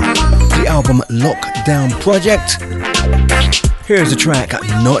 The album Lockdown Project. Here's the track,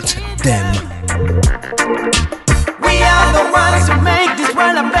 Not Them. We are the ones who make this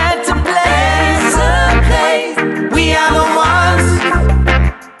world a better place. We are the ones,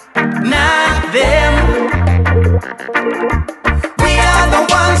 not them. We are the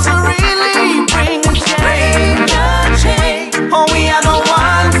ones who really bring change. Oh, we are the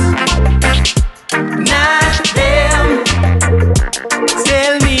ones, not them.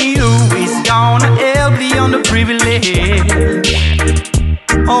 Tell me who is gonna help the underprivileged.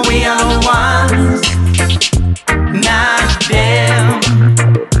 Oh, we are the ones, not them.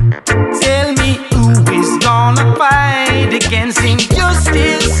 Tell me who is gonna fight against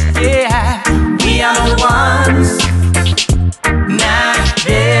injustice. Yeah, we are the ones, not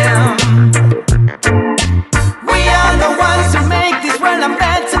them. We are the ones who make this world a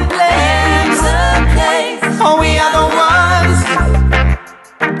better place. Oh, we are the ones,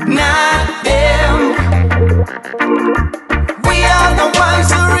 not them. We are the ones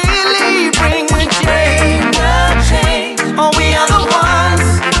who really bring the change. Oh, we are the ones,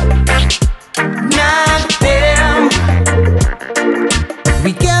 not them.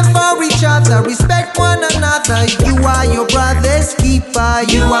 We care for each other, respect one another. You are your brother's keeper.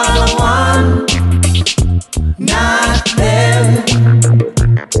 You are the one, not them.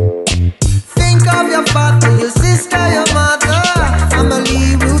 Think of your father, your sister, your mother.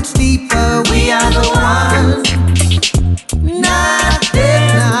 Family roots deeper. We are the ones, not them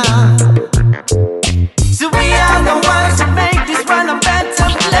now. So we are the ones who make this world a better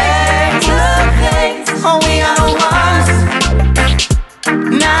place. Oh, we are the ones,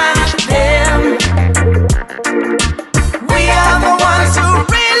 not them. We are the ones who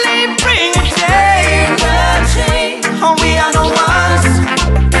really bring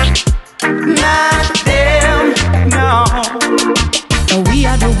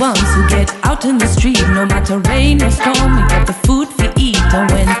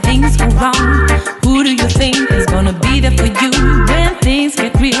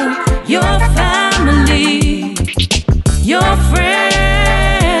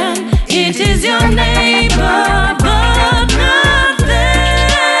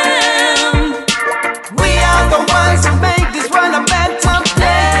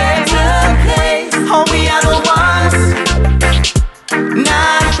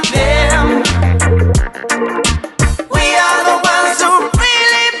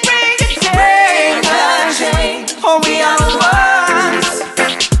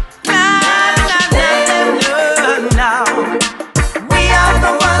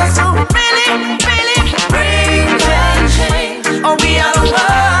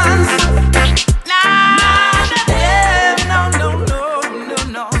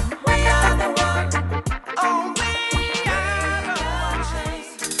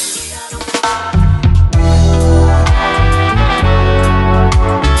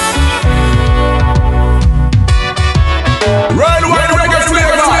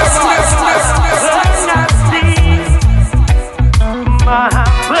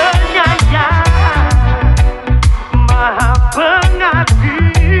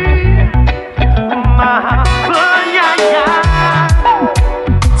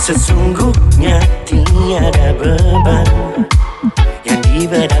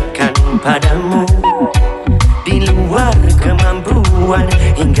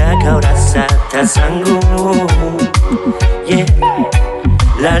tak sanggup. Yeah.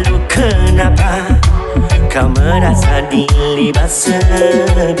 Lalu kenapa kau merasa dilibas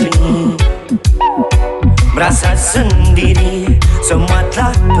sepi? Merasa sendiri, semua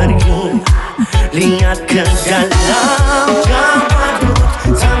telah pergi. Lihat ke dalam jamadut,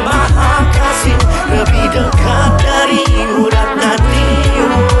 Sang Maha Kasih lebih dekat dari urat nadi.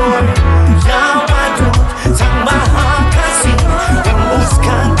 Jamadut, Sang Maha Kasih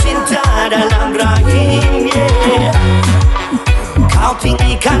tembuskan cinta dalam rahim. Yeah. Kau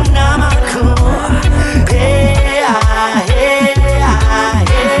tinggikan namaku, hey, hey,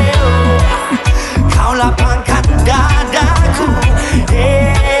 hey, oh. Kau lapangkan dadaku,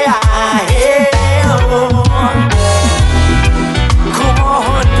 hey, hey, oh. Ku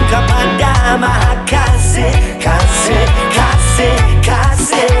mohon kepada Maha Kasih, kasih, kasih,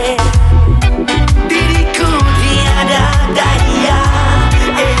 kasih. Diriku tiada daya,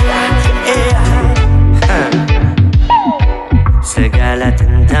 segala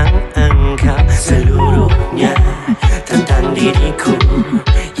tentang engkau, seluruhnya tentang diriku.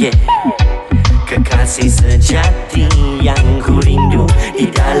 Yeah. Kekasih sejati yang ku rindu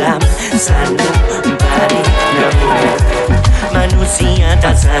di dalam sanubari namun manusia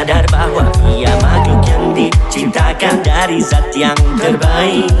tak sadar bahawa ia makhluk yang diciptakan dari zat yang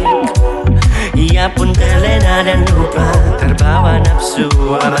terbaik. Ia pun terlena dan lupa, terbawa nafsu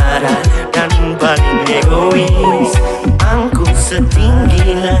amarah dan paling egois. Angku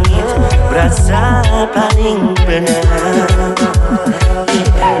setinggi langit, berasa paling benar,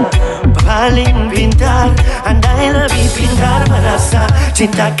 paling pintar. Andai lebih pintar merasa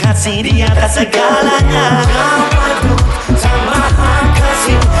cinta kasih di atas segalanya. Kamu Sang Maha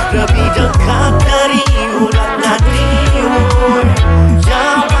Kasih lebih dekat dari urat nadi.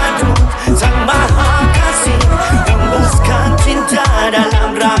 Sang Maha Kasih tembuskan cinta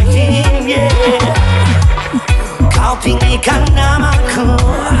dalam rahim. Yeah. Kau tinggikan namaku,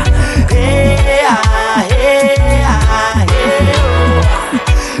 hey, hey, hey, oh.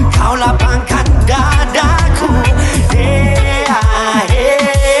 Kau lapangkan dadaku, hey,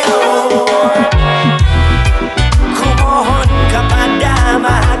 hey, oh. Ku mohon kepada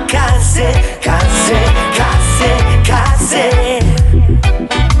Maha Kasih, kasih, kasih, kasih.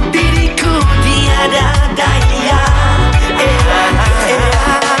 Diriku tiada daya,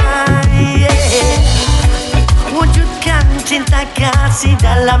 wujudkan cinta kasih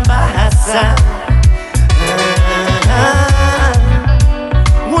dalam bahasa,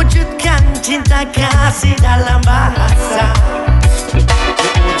 wujudkan cinta kasih dalam bahasa.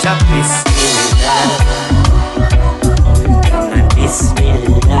 Ucap bismillah, dengan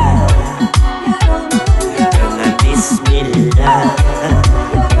bismillah, dengan bismillah,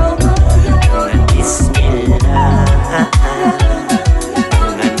 dengan bismillah,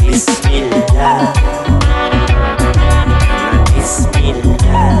 dengan bismillah, dengan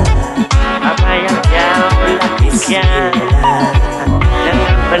bismillah. Apa yang kau lakukan jangan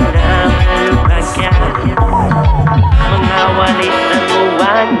pernah melupakan, mengawali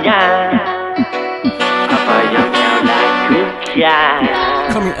semuanya. Apa yang kau lakukan.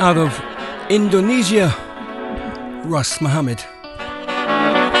 Coming out of Indonesia, Ras Muhammad,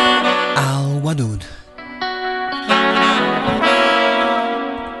 Al Wadud.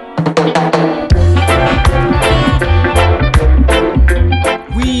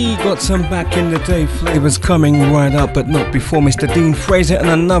 We got some back in the day flavors coming right up, but not before Mr. Dean Fraser and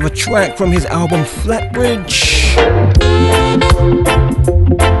another track from his album Flatbridge.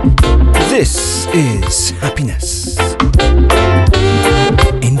 This is Happiness.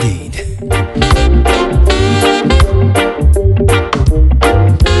 Indeed.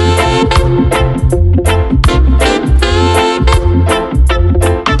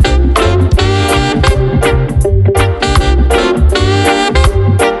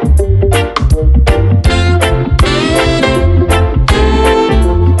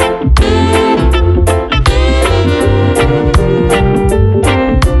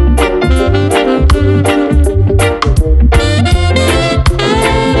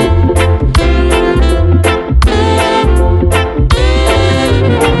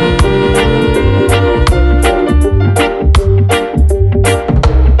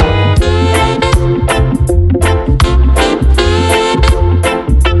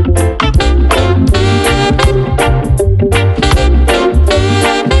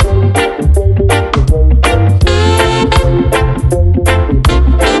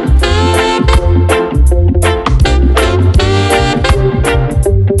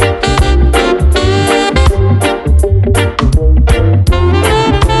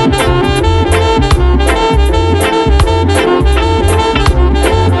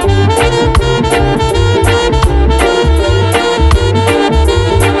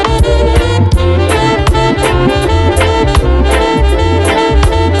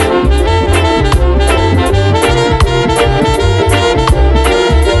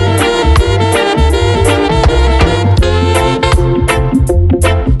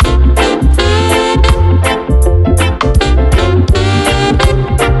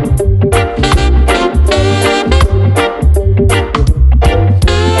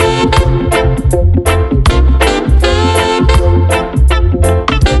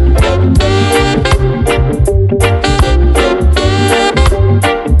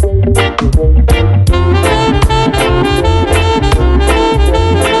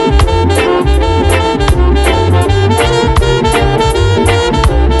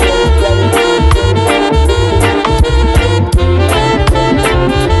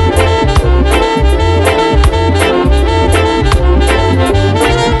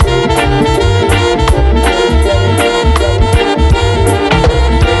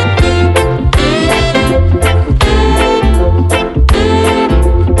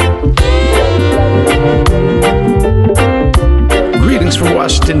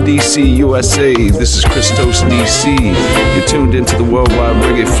 Washington, D.C., USA. This is Christos DC. You're tuned into the Worldwide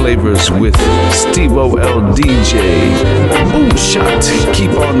Reggae Flavors with Steve-O LDJ. Boom shot.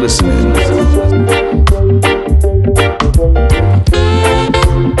 Keep on listening.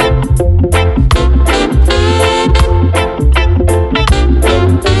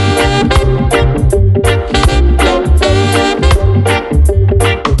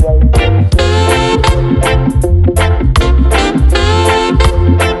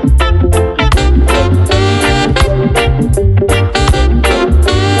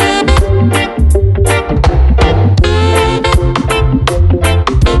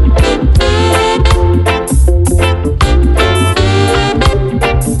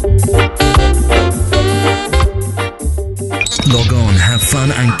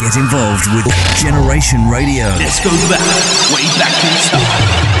 And get involved with Generation Radio. Let's go back, way back in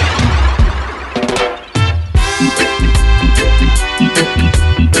time.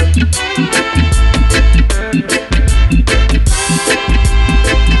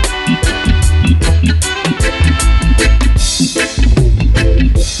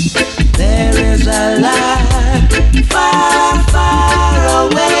 There is a light far, far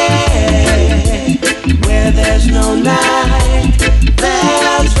away, where there's no night.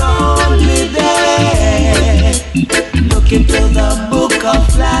 There's only day. Look into the book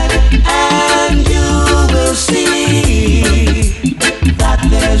of life and you will see that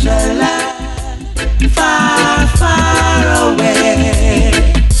there's a land far, far away.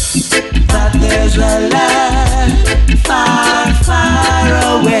 That there's a land far, far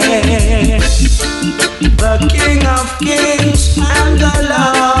away. The King of Kings and the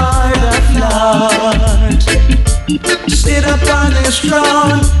Lord of Lords sit upon his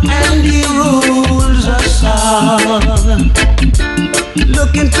throne and he rules us all.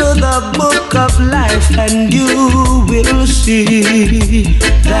 Look into the book of life and you will see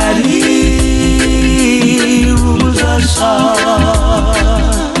that he rules us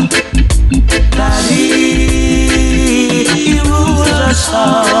all. That he rules us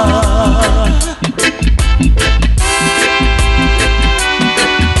all.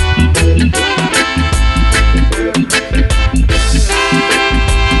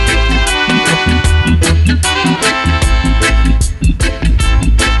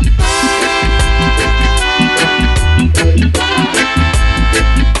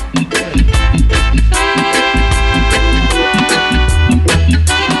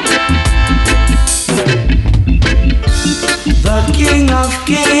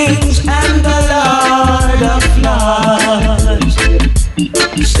 Kings and the Lord of Lords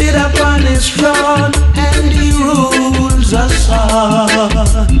sit upon his throne and he rules us all.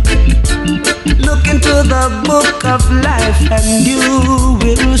 Look into the book of life and you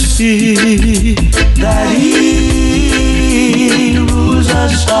will see that he rules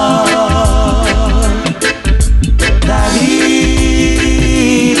us all. That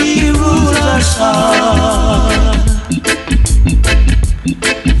he rules us all.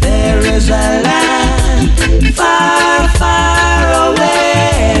 There is a land far, far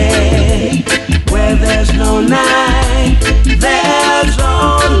away, where there's no night, there's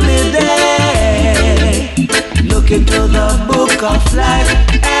only day. Look into the book of life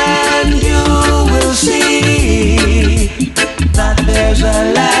and you will see that there's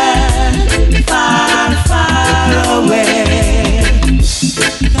a land far, far away.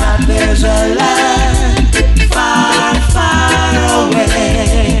 That there's a land far, far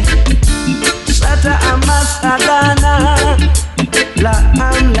away. Sata amasagana la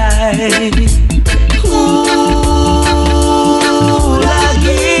amlai.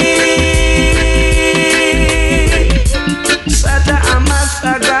 Lagi Sata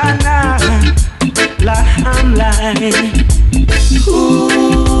amasagana la amlai.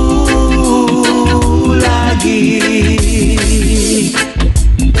 Lagi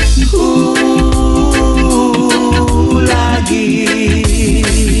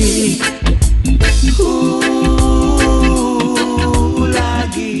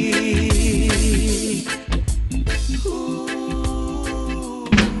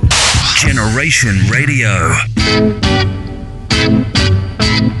Generation Radio.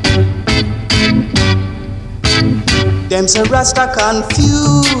 Them say Rasta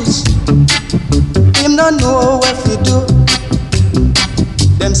confused, him no know what to do.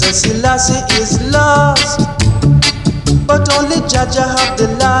 Them say Selassie is lost, but only Jaja have the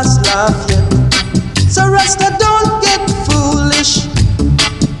last laugh yet. So Rasta don't get foolish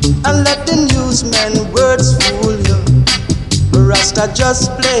and let the newsmen words fool you. Rasta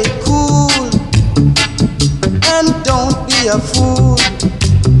just play cool and don't be a fool.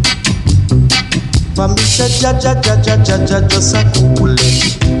 For me say ja ja ja ja ja ja just a cool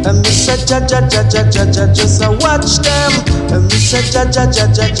it. And me say ja ja ja ja ja ja just a watch them. And me say ja ja ja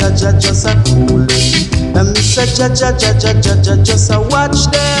ja ja ja just a cool it. And me say ja ja ja ja ja ja just a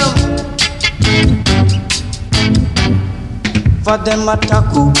watch them. For them a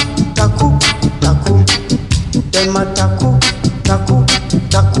taku taku taku. Them a taku taku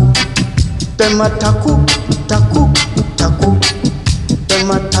taku. Them a taku taku taku. Them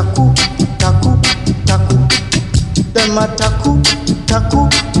a taku taku taku. Them a taku taku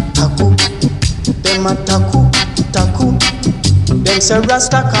taku. Them a taku taku. Them say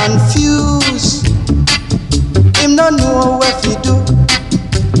Rasta confused. Him no know what he do.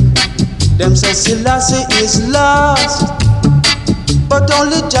 Them say Selassie is lost, but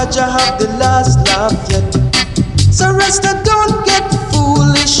only Jaja have the last laugh yet. So Rasta don't get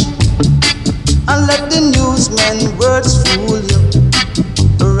foolish and let the newsmen words fool you.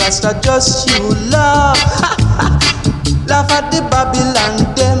 Rasta just you laugh, laugh at the Babylon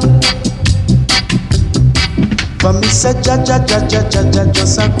them. For me say ja ja ja ja ja ja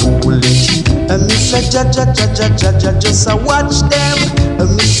just a cool it. And me say ja ja ja ja ja ja just a watch them.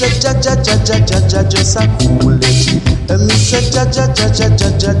 And me say ja ja ja ja ja ja just a cool it. And me say ja ja ja ja ja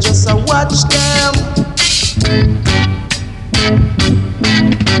ja just a watch them.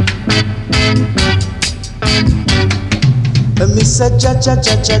 And me say ja ja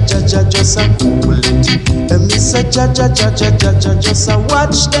ja ja ja ja just a cool it. And me say ja ja ja ja ja ja just a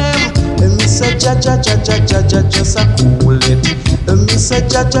watch them. And me say ja ja ja ja ja ja just a cool it. And me say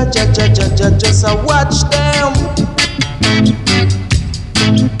ja ja ja ja ja ja just a watch them.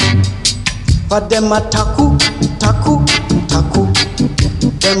 For them a taku taku taku.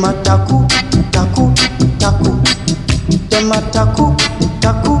 Them a taku taku taku. Them a taku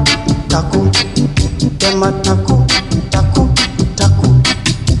taku taku. Them a taku taku taku.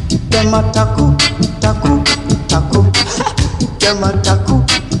 Them a taku taku taku. Them a taku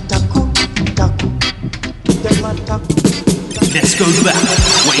taku taku. Them a taku. Let's go back,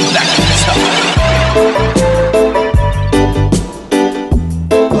 way back in time.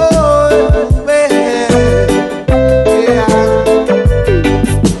 Oh, baby, yeah.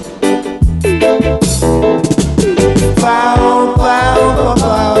 Bow, bow,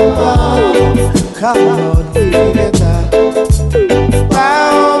 bow, bow. Come on, together.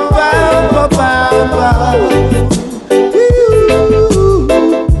 Bow, bow, bow, bow.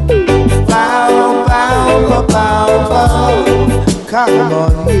 Bow, bow, bow, bow. Come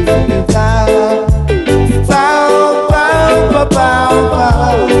on, together. Bow, bow, bow,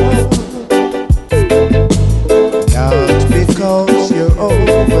 bow. Not because you're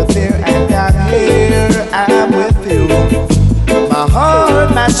over there and I'm here, I'm with you. My heart,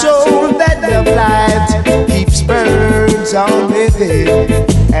 my soul, that love light keeps birds on within.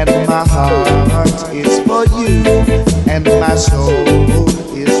 And my heart is for you, and my soul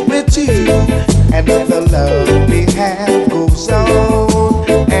is with you. And the love we have goes on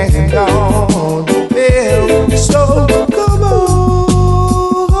and on. Well, so come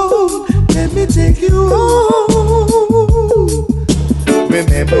on, let me take you home.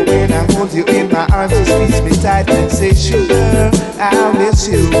 Remember when I hold you in my arms, you squeeze me tight and say, sugar, I miss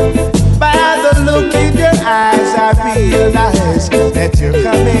you. By the look in your eyes, I realize that you're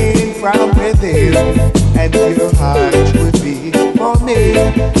coming from within. And your heart would be for me,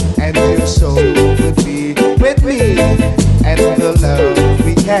 and your soul would be with me. And the love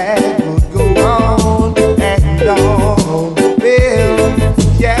we had would go on and on. Well,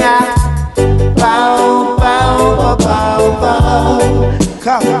 yeah. Bow, bow, bow, bow.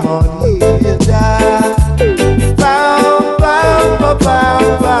 Come on here, darling. Bow, bow, bow,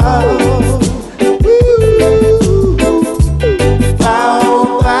 bow. Woo.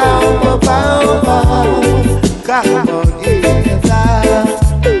 Bow, bow, bow, bow. Come on here, darling.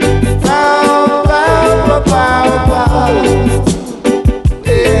 Bow, bow, bow, bow.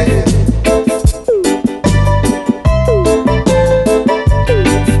 Yeah.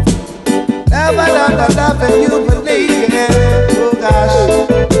 Love, I love, I love, and you believe it. Oh gosh,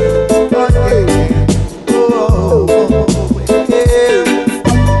 oh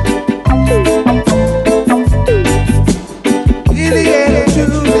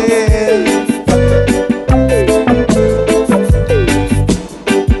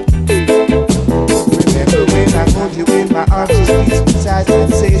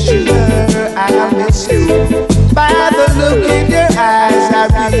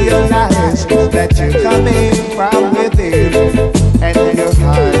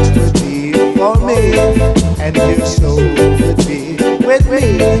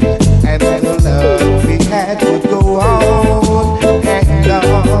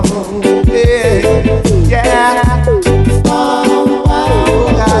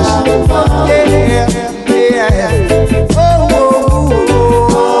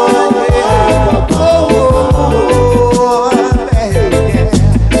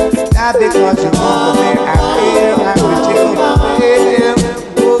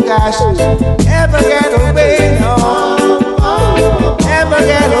dash. Never get away, no. Never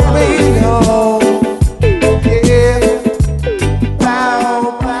get away, no. Yeah.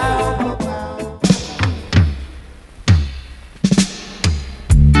 Bow, bow, bow.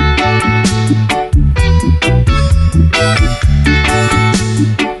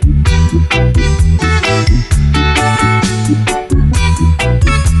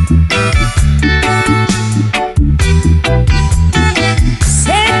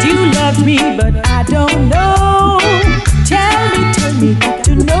 Said you loved me, but I don't know. Tell me, got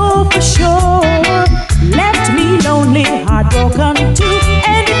to know for sure. Left me lonely, heartbroken too,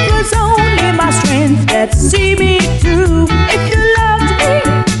 and it was only my strength that see me through. If you loved me,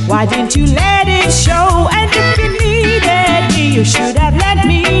 why didn't you let it show? And if you needed me, you should have let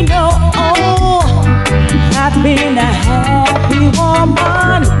me know. I've been a happy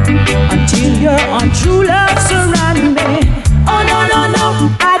woman until your untrue love surround me. Oh no, no, no,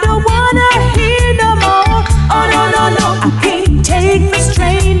 I don't wanna hear no more. Oh no, no, no, I can't take the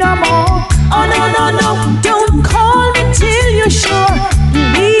strain no more. Oh no, no, no, don't call me till you're sure.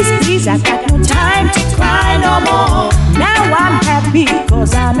 Please, please, I got no time to cry no more. Now I'm happy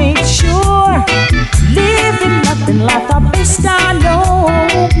cause I made sure. Living nothing like the best I know.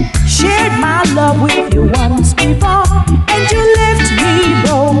 Shared my love with you once before, and you left me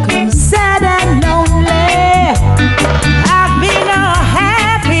broken, sad and lonely. I've been a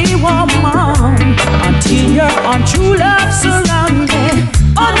happy woman until your untrue love surround me.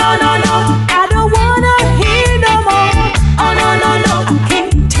 Oh no, no, no, I don't wanna hear no more. Oh no, no, no, I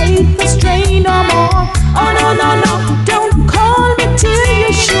can't take the strain no more. Oh no, no, no, don't call me till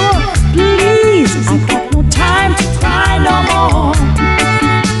you're sure. Please, I got no time to cry no more.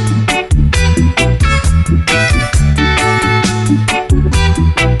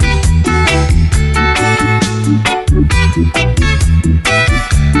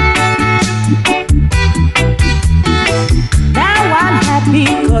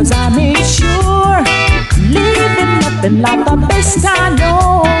 Cause I made sure, living nothing like the best I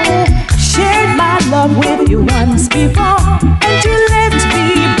know. Shared my love with you once before, and you left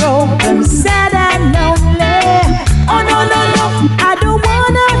me broken, sad and lonely. Oh no, no, no, I don't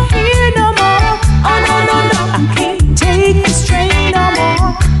wanna hear no more. Oh no, no, no, I can't take the strain no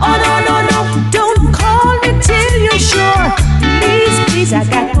more. Oh no, no, no, don't call me till you're sure. Please, please, I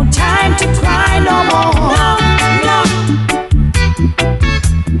got no time to cry no more. No, no.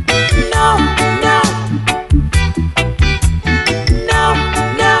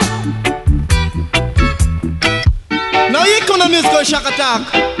 Musical shock attack,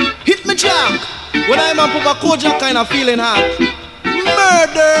 hit me jack. When I'm a Papa Kojak kind of feeling hot.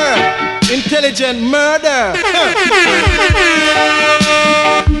 Murder, intelligent murder.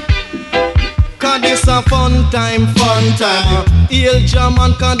 Cause this a fun time, fun time. Heel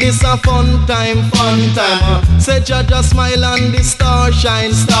German, cause this a fun time, fun time. Say Jaja smile and the star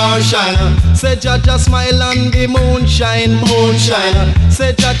shine, star shine. Say Jaja smile and the moon shine, moon shine.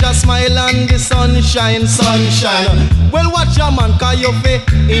 Say Jaja smile and the sunshine, sunshine. Well, watch your man, cause you fe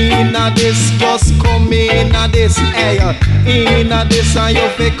inna this, just come inna this, hey. Inna this and you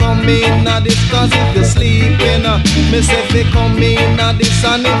fe come inna this. Cause if you sleeping, me say fe come inna this.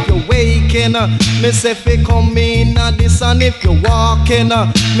 And if you waking, me say fi come inna this. And if you walking,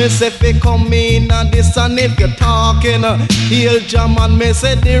 me say fi come inna this. And if you talking, heel jam and me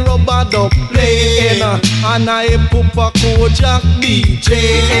say the rubber dub playing. And I Papa Kojak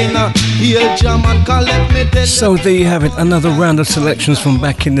DJing. Heel jam and collect me tell. So there you have it, another round of selections from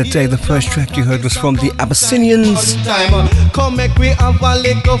back in the day. The first track you heard was from the Abyssinians. Come make we have a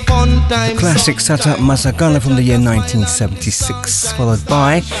little fun time. Classic Sata Masagana from the year 1976, followed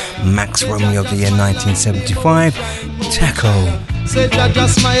by Max Romeo of the year 1975, Taco.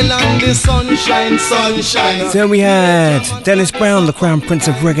 Then we had Dennis Brown, the Crown Prince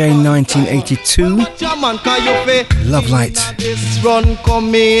of Reggae, 1982, Love Light.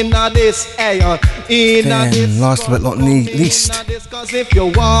 Then last but not least,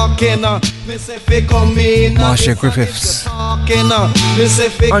 Marsha Griffiths,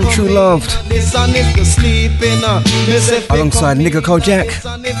 Untrue Loved, alongside Nigga Kojak,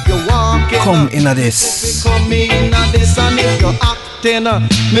 Come Inna This. The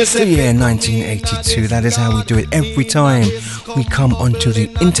year 1982, that is how we do it every time we come onto the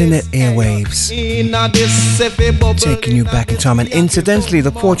internet airwaves, taking you back in time. And incidentally,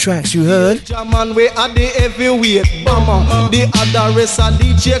 the 4 tracks you heard, the other rest of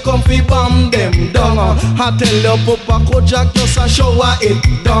DJ come fi bomb them down. I tell you Papa Kojak just a shower it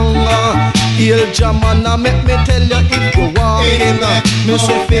down. Hail Jamana, make me tell you if you want in. Me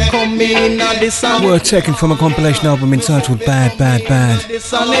say fi come in this and were taken from a compilation album entitled Bad Bad Bad,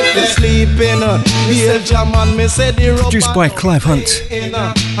 this and if you sleeping. Hail Jaman, me say the rubber produced by Clive Hunt.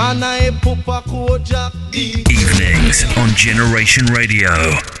 and I put a Kojak. Evenings on Generation Radio.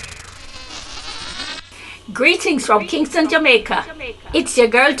 Greetings from Kingston, Jamaica. It's your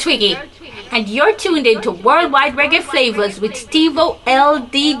girl Twiggy, and you're tuned into Worldwide Reggae Flavors with Steve-O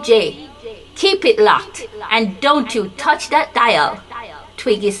LDJ. Keep it locked, and don't you touch that dial.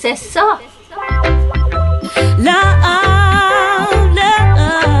 Twiggy says so. Love,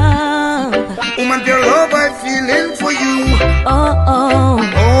 love. Woman, your love I feeling for you. Oh, oh.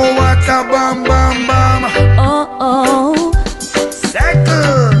 Oh, what a bam, bam, bam. Oh, oh.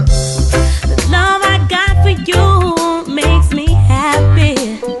 Second. The love I got for you makes me happy.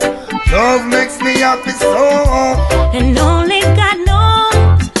 Love makes me happy so. And only God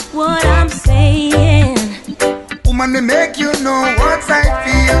knows what I'm saying. Woman, me make you know what I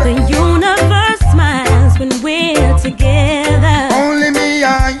feel. The universe smiles when we're together. Only me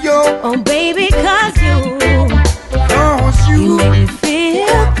and you. Oh, baby, cause you you make me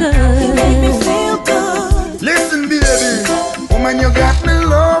feel good. You make me feel good. Listen, baby. Woman, you got me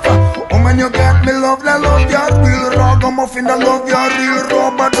love. Woman, you got me love. I love your real ragamuffin. I love your real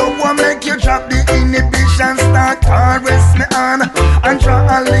rubber. Don't want make you drop the inhibition. Start caress me on and draw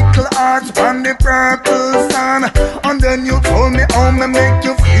a little heart on the purple sun. And then you told me how me make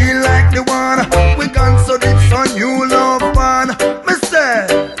you feel like the one. We gone so deep, so new love one. Me say,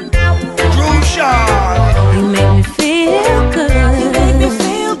 crucial. You make me feel good. You make me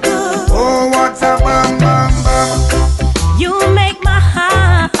feel good. Oh, what a bam, bam, bam. You make my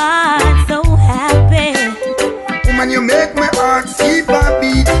heart so happy. Woman, you make my heart skip a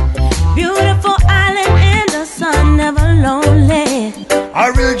beat. Beautiful island in the sun, never lonely.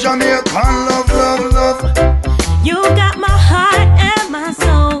 A real Jamaican love, love, love. You got my heart and my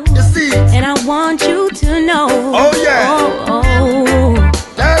soul. You see? And I want you to know. Oh, yeah. Oh, oh.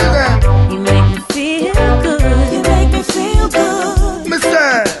 Tell them. You make me feel good. You make me feel good. Me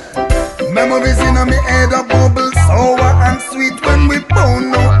say, memories in my head a bubble sour and sweet when we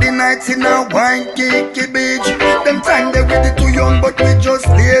pound out the nights in a wine cakey beach. Them time they were too young, but we just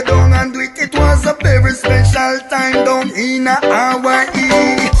lay down and do it. It was a very special time down in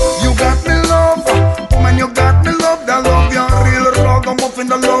Hawaii. You got me love, woman, you got me love. I love your real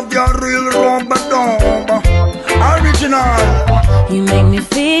ragamuffin. I love your real rubber dub. Original. You make me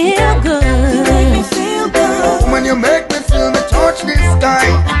feel good. You make me feel good. When you make me feel me touch the sky.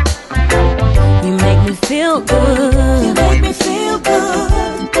 You make me feel good. You make me feel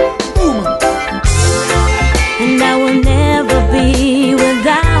good. Boom. And I will never be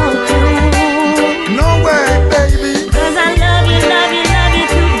without you. No way, baby. Cause I love you, love you, love you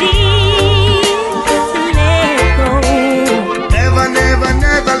too deep to let go. Never, never,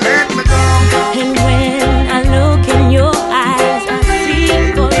 never let me go. And when I look in your eyes, I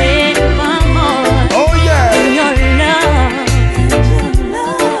see forevermore. Oh yeah. In your love,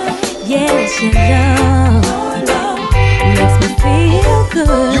 yes, your love makes me feel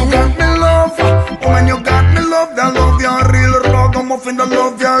good. You got me love, woman, you got me love. I love your real ragamuffin. I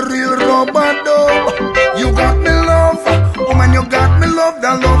love your real rubber dub. You got me love, woman, you got me love. I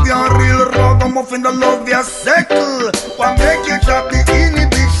love your real ragamuffin. I love your circle. What make you drop the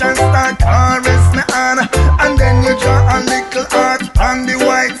inhibition, start caress me on, and then you draw a little heart on the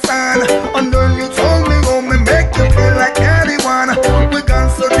white sand. And then you told me how me make you feel like anyone. We gone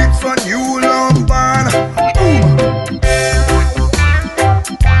so deep, so new love band.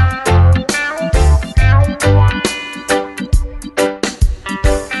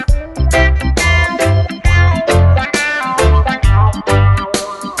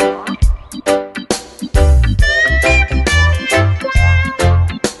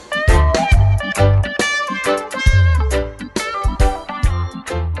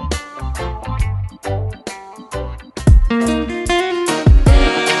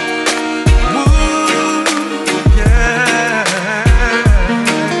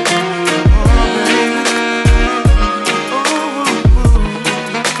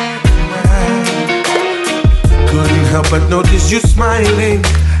 But notice you smiling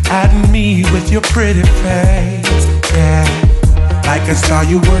at me with your pretty face, yeah. Like a star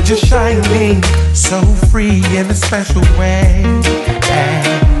you were just shining, so free in a special way, yeah.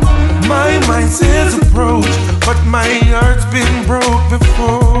 My mind says approach, but my heart's been broke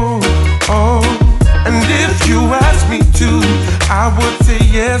before, oh. And if you ask me to, I would say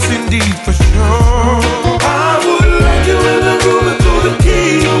yes indeed for sure. I would let you in the room and throw the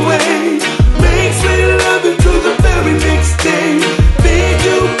key away. Makes me love you to the very next day. Feed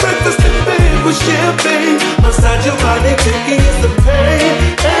you breakfast in bed.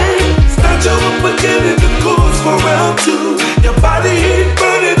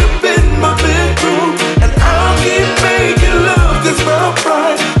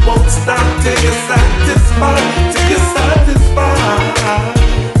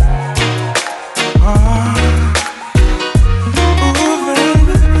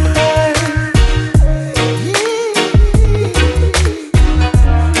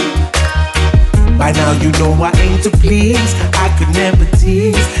 to please. I could never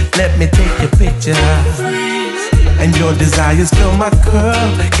tease. Let me take your picture. And your desires fill my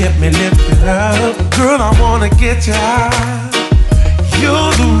cup. Get me lifted up. Girl, I wanna get ya.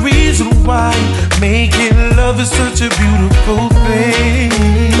 You're the reason why making love is such a beautiful thing.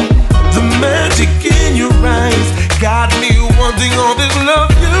 The magic in your eyes got me wanting all this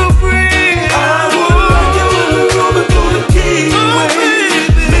love you bring. I would like you in the room and throw the key away.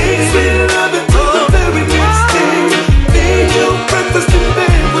 Make sweet love until the very next day. Need you breakfast in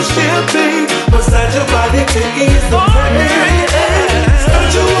bed with champagne. Massage your body to ease the pain. Start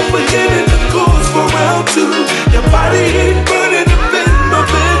you up again in the course for round two. Your body ain't burning up in my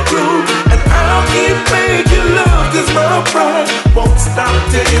bedroom. And I'll keep making love 'cause my pride won't stop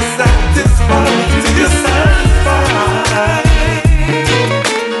till you're satisfied. Till you're satisfied.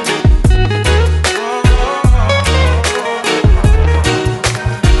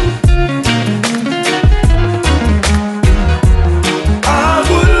 I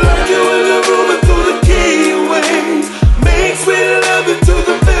would like you in the room and throw the key away. Make sweet love until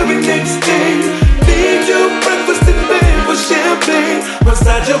the very next day. Need you breakfast in bed with champagne.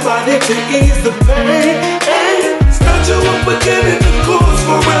 Massage your body to ease the pain. Start you up again in the course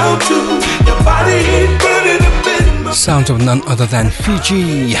for round two. Your body ain't burning up in my Sounds of none other than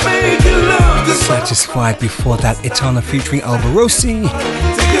Fiji. Satisfied before that, Etana featuring Alvarosi.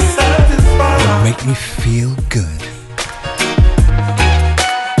 Will make me feel good.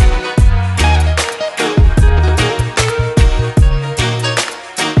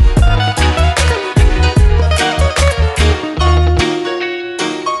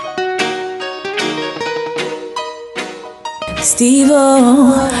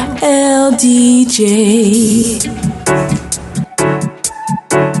 Steve-O, LDJ.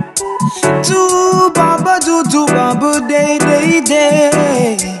 Do baba do baba day day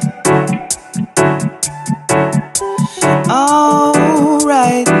day.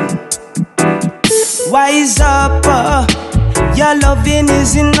 Alright, wise up, your loving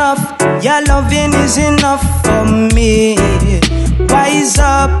is enough. Your loving is enough for me. Wise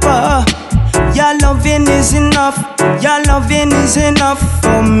up, your loving is enough. Your loving is enough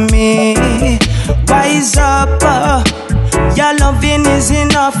for me. Wise up, your loving is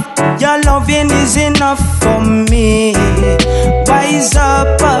enough. Your loving is enough for me. Wise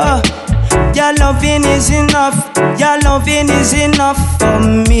up, your loving is enough. Your loving is enough for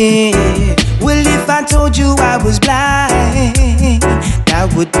me. Well, if I told you I was blind,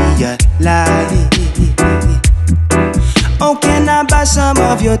 that would be a lie. Oh, can I buy some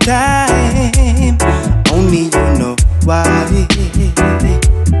of your time? Only you know why.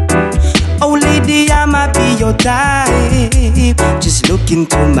 Oh, lady, I might be your type. Just look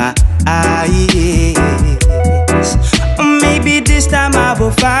into my eyes. Maybe this time I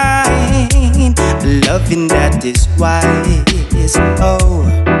will find loving that is wise. Oh,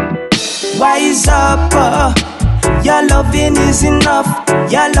 wise up, your loving is enough.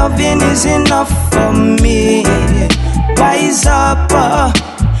 Your loving is enough for me. Wise up,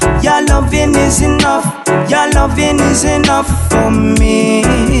 your loving is enough. Your loving is enough for me.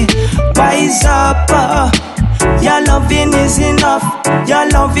 Wise up, your loving is enough. Your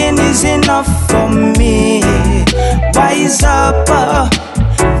loving is enough for me. Wise up,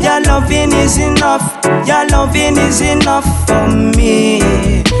 your loving is enough. Your loving is enough for me.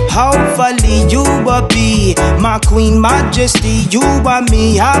 Hopefully you will be my queen majesty. You and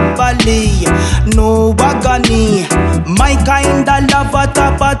me happily, no agony. My kind of lover,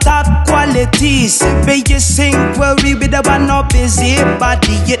 top qualities. Be you sing query with the one no busy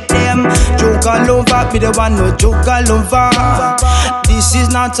body. Get them joke all over, be the one no joke all over. This is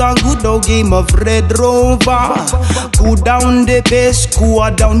not a good old game of Red Rover. Cool down the pace, cool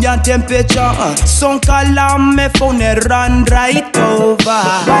down your temperature. Some color me phone run right over.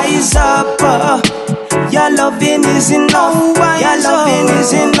 Rise up, your loving is enough. Your loving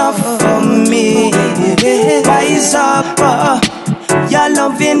is enough for me. Rise up, your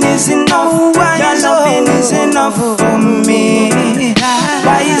loving is enough. Your loving is enough for me.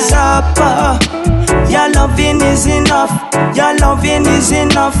 Rise up, your loving is enough. Your loving is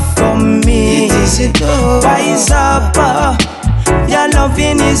enough for me. Rise up, your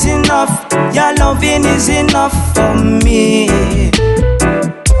loving is enough. Your loving is enough for me.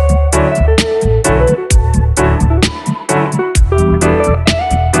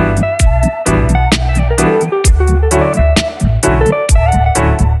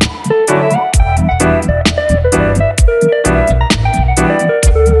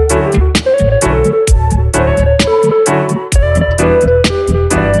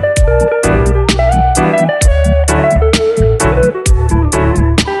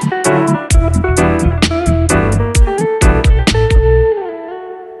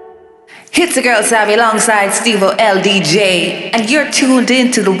 It's the girl Savvy alongside Steve-O LDJ, and you're tuned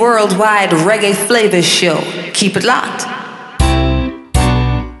into the Worldwide Reggae Flavas Show. Keep it locked.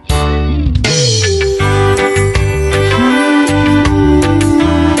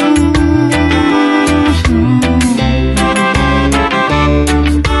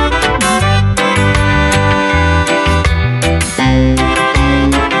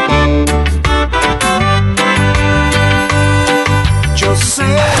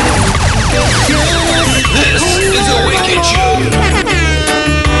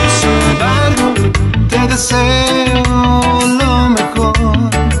 Deseo lo mejor.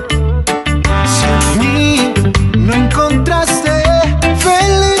 Si en mí no encontraste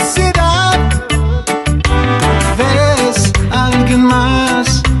felicidad, tal vez alguien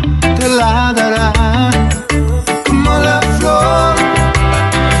más te la dará. Como la flor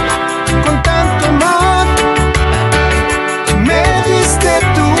con tanto amor que me diste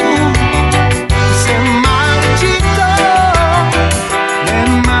tú, se marchitó, me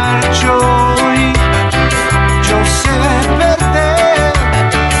marchó.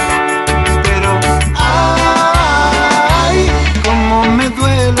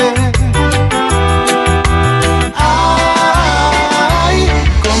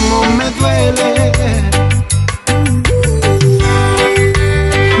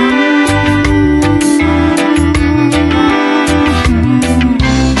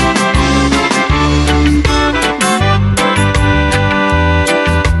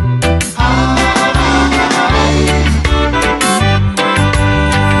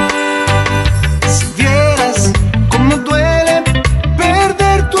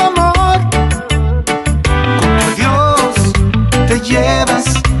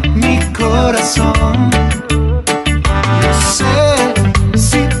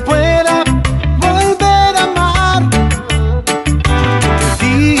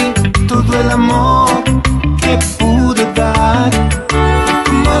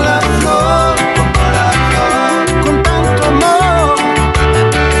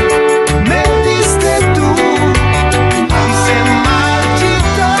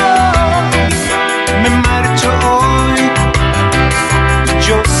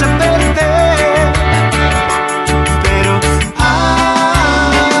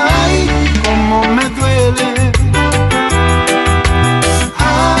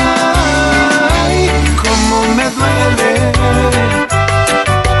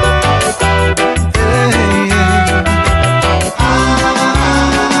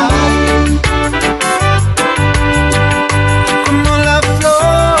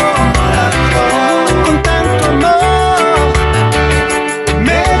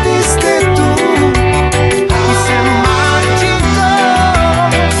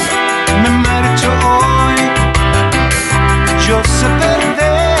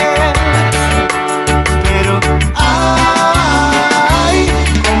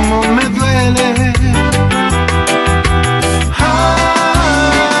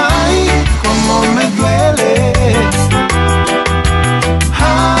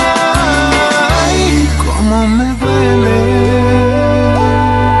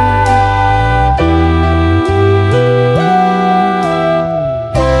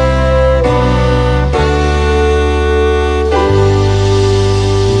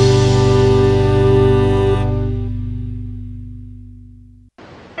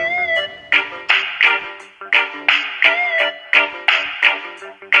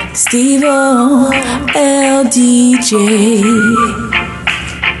 Steve-O LDJ.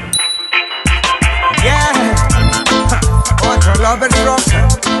 Yeah, otro lover rocker.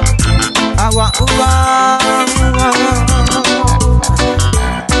 Agua,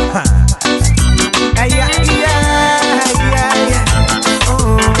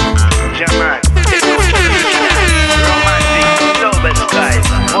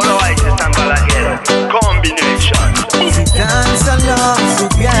 si tan solo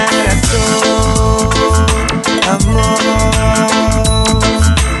supieras tú, amor,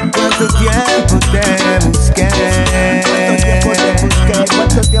 cuánto tiempo te busqué,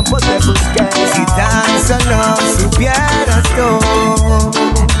 cuánto tiempo te busqué. Si tan solo supieras tú,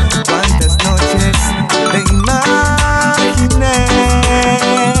 cuántas noches te imaginé.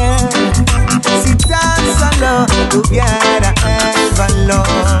 Si tan solo tuviera el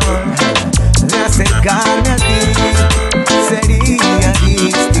valor de acercarme a ti, sería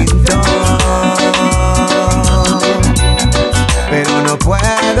distinto. Pero no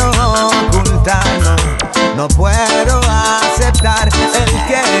puedo ocultarlo, no puedo aceptar el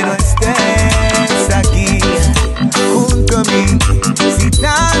que no estés aquí junto a mí. Si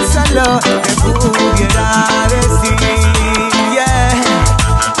tan solo te pudiera decir, yeah,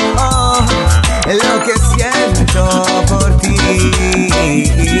 oh,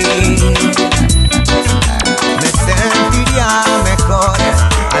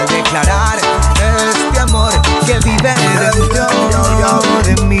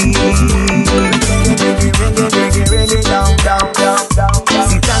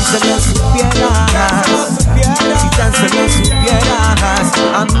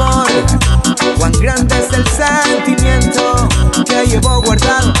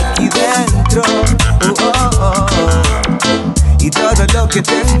 que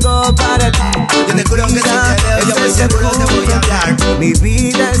tengo para ti. Ese es mi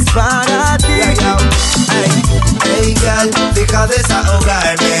vida es para ti. Hey, girl, deja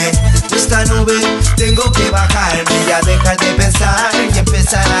desahogarme. Esta nube tengo que bajarme. Ya dejar de pensar y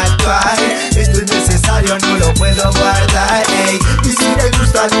empezar a actuar. Esto es necesario, no lo puedo guardar. Hey, y si te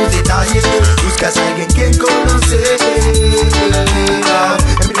gustan los detalles, buscas a alguien que conocer.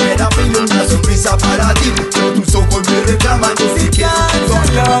 En primera fila una sonrisa para ti. Pero tus ojos me reclaman y si quiero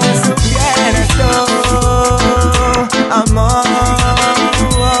solo supieras tú, amor,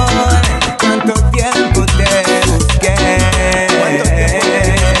 cuánto tiempo te busqué.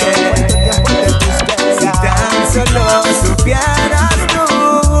 Si tan solo supieras tú,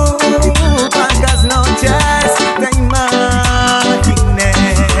 cuántas noches te imaginé.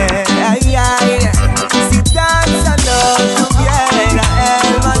 Ay, ay, si tan solo tuviera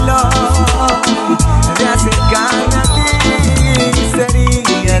el valor de acercarme a ti,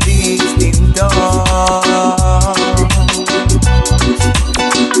 sería distinto.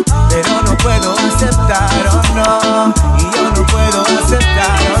 Pero no puedo aceptar o no, y yo no puedo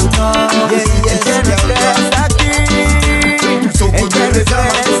aceptar o no. El que no estés aquí, el que no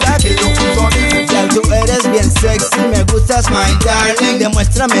estés aquí. Ya tú eres bien sexy, me gustas my darling.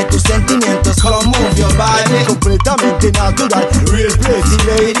 Demuéstrame tus sentimientos, come move your body. Completamente natural, real pretty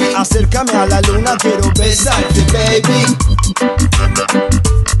lady. Acércame a la luna, quiero besarte baby.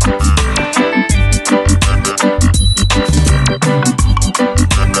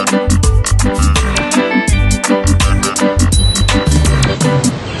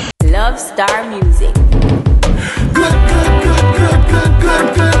 Love Star Music.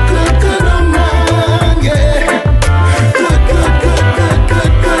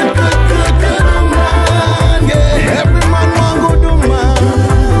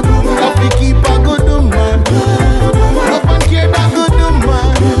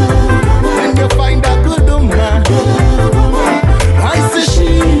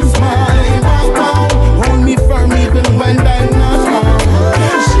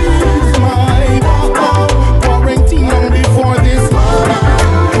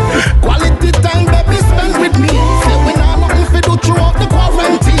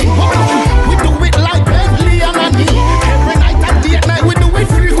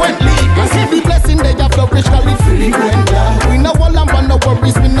 We know all I'm on the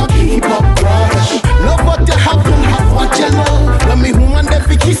worries, we not keep up rush. Love what you have what you love. Let me woman that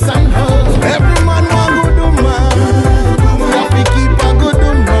fi kiss and hug. Every man want good woman. We have to keep a good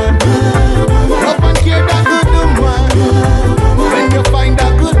woman. Love and care that good woman. When you find a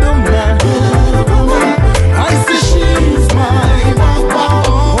good woman, I say she's mine.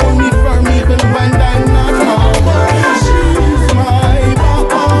 Hold me firm even when I'm not home. She's mine.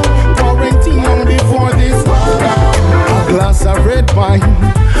 Quarantine long before this. A glass of red wine,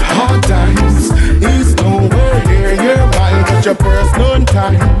 hard times is nowhere near your mind. But your personal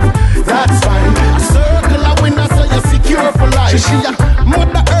time, that's fine. A circle of winner so you're secure for life. She a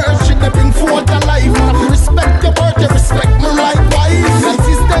mother earth, she dey bring forth a life. And I respect your word, you respect me likewise.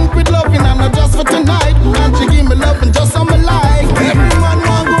 Consistent with loving and not just for tonight. And she give me loving just how me like. Every man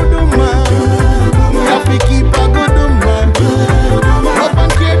want good woman. We have to keep a good woman. Love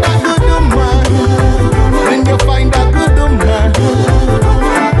and care that good woman. When you find a good woman,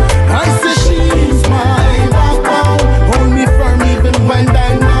 I say she's mine. Hold me firm even when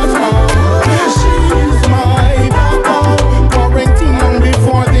I'm not home. She's mine. Quarantine long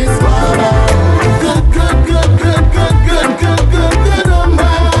before this. Good, good, good, good, good, good, good, good, good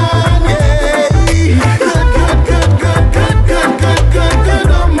woman. Yeah. Good, good, good, good, good, good, good, good, good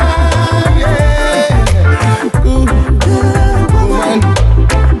woman. Yeah. Good, good woman.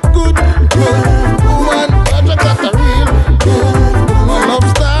 Good, good woman. I got the real good woman. Love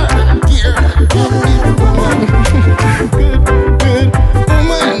star. Here. Woman. Good, good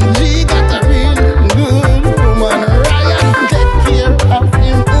woman. G got the real good woman. Ryan take care of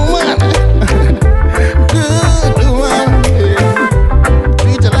him. Woman. Good woman. Yeah.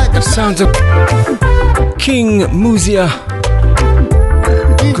 Treat you like a Sounds of King Muzia.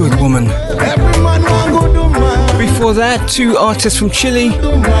 Good woman. every man want good woman. Before that, two artists from Chile. We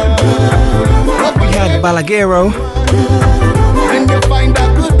had Balaguero When you find a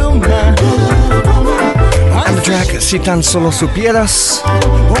good woman, and the track Si Tan Solo Supieras.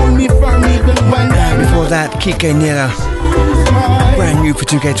 hold me firm even when And before that, Kike Niera. Brand new for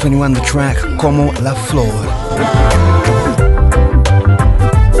 2K21, the track Como la Flor.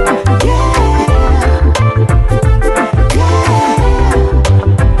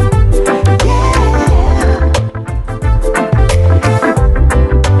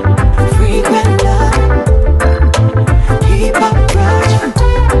 Frequent love, keep up grudge.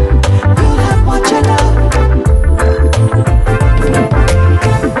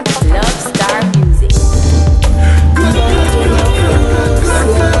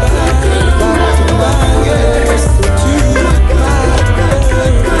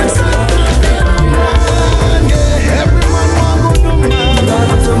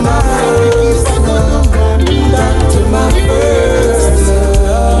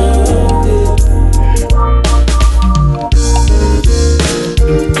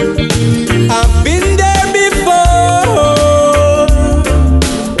 I've been there before.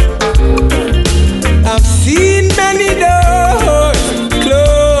 I've seen many doors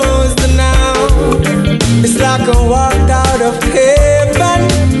closed now. It's like I walked out of heaven.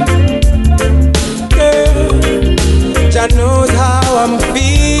 Jah knows how I'm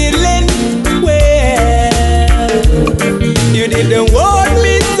feeling. Well, you didn't want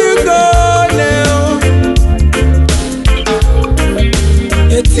me to go now.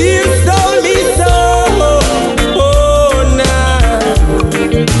 Your tears told me so. Oh, now.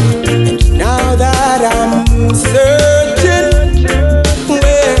 And now that I'm searching,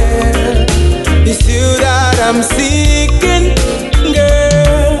 well, it's you that I'm seeking,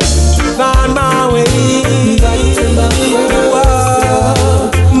 girl. Find my way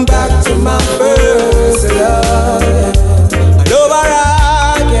back to my first love. All over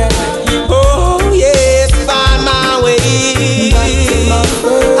again. Oh yes, find my way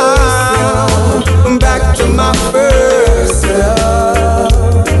back to my first love.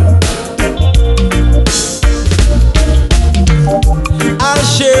 I'll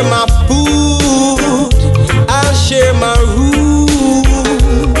share my food, I'll share my room,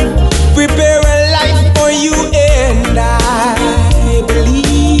 prepare a life for you and I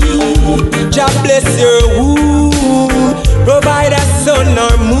believe. Jah bless your womb, provide a sun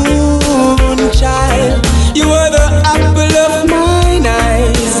or moon, child. You are the apple of mine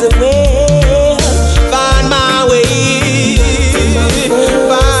eyes. Well, find my way,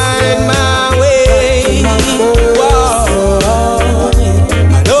 find my way. Whoa, all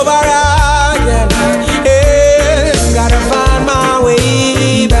over again. Yes, gotta find my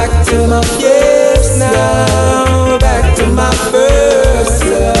way back to my yes now, back to my first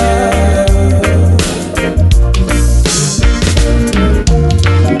love.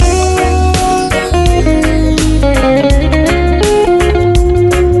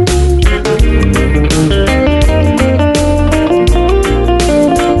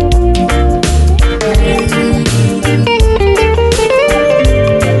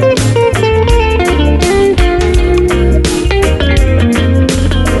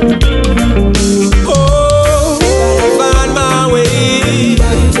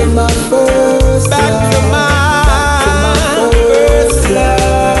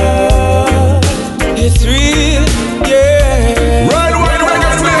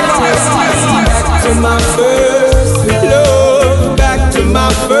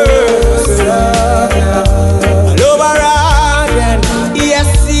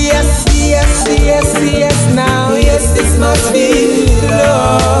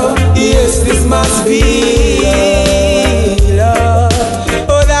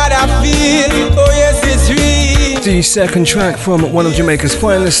 The second track from one of Jamaica's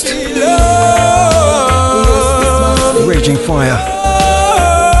finest, Raging Fyah,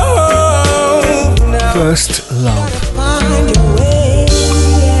 First Love. Find your way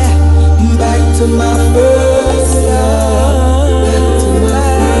back to my first love, back to my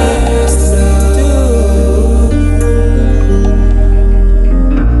first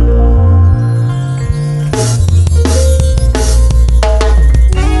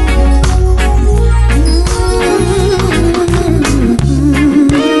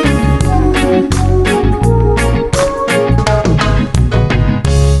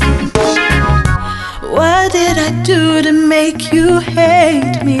do to make you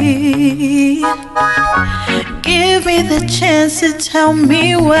hate me? Give me the chance to tell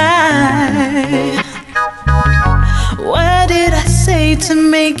me why. What did I say to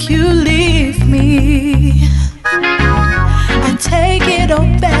make you leave me? I take it all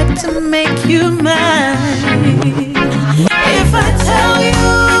back to make you mine. If I tell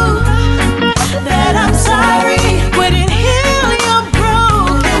you that I'm sorry, would it heal your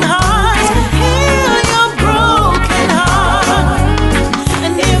broken heart? Heal your broken heart.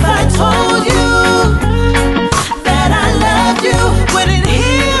 And if I told you that I loved you, would it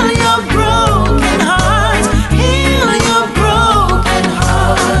heal your broken heart? Heal your broken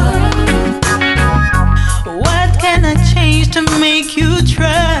heart. What can I change to make you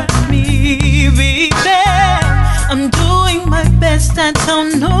trust me, baby? I'm doing my best, I tell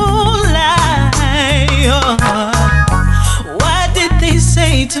no lie. What did they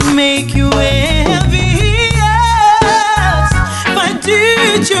say to make you envious? If I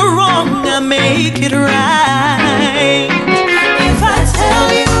did you wrong, I make it right. If I tell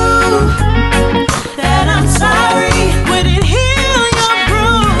you that I'm sorry, would it heal your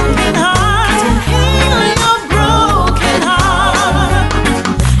broken heart? Heal your broken heart.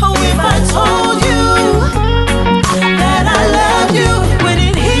 Oh, if I told you that I love you, would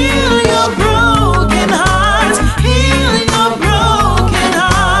it heal your broken heart? Heal your broken heart.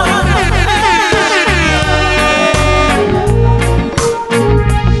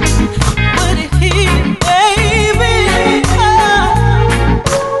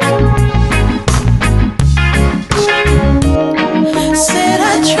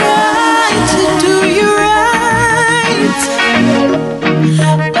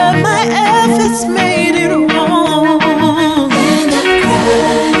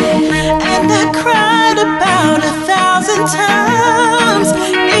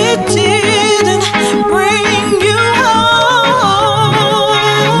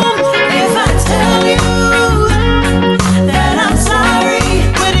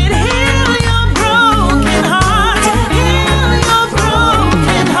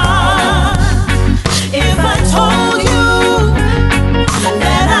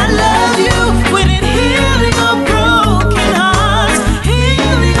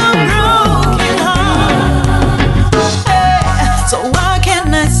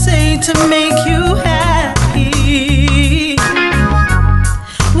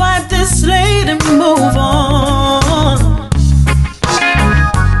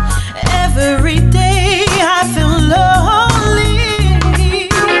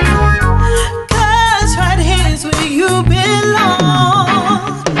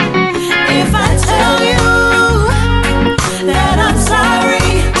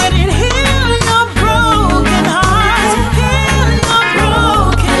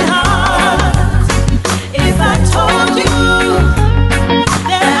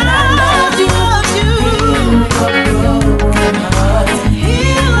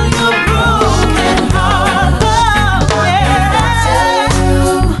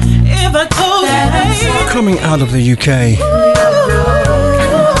 coming out of the UK.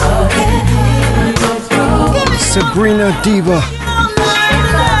 Sabrina Diva,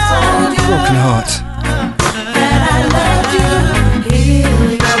 Broken Heart.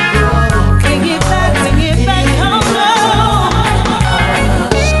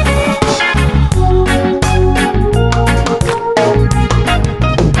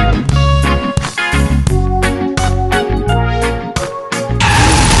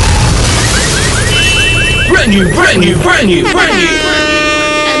 Brand new. And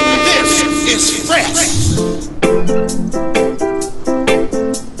this is fresh.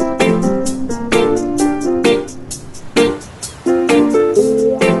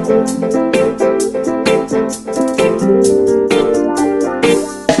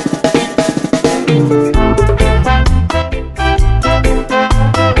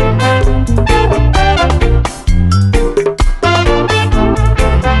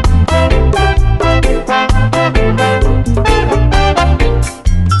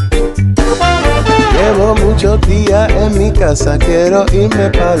 En mi casa quiero irme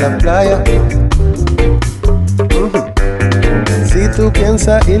pa' la playa. Si tú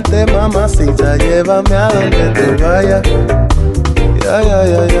piensas irte, mamacita, llévame a donde tú vayas. Ya.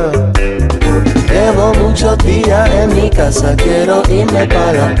 Llevo muchos días en mi casa, quiero irme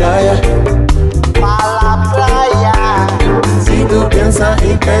pa' la playa. Si tú piensas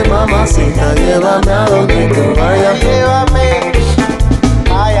irte, mamacita, llévame a donde tú vayas.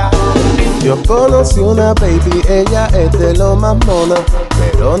 Yo conocí una baby, ella es de lo más mona,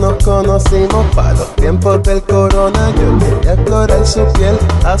 pero nos conocimos para los tiempos del corona. Yo quería explorar su piel,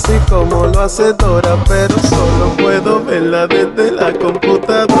 así como lo hace Dora, pero solo puedo verla desde la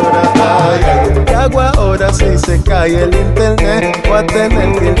computadora. Ay, ¿qué hago ahora si se cae el internet? Voy a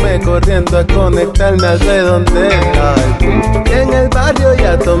tener que irme corriendo a conectarme al redondel. Ay, en el barrio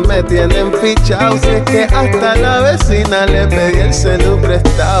ya todos me tienen fichado, si es que hasta la vecina le pedí el celu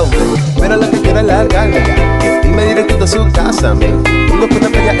prestado. Pero lo que quiero es largarme y me directito a su casa, uno con una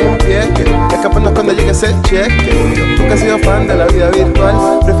playa en pie, que escaparnos cuando llegue ese cheque. Yo nunca he sido fan de la vida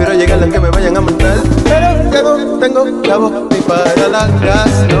virtual, prefiero llegar a que me vayan a matar. Pero ya no tengo clavos ni para la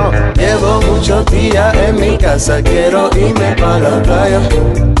casa, no. Llevo muchos días en mi casa, quiero irme para la playa.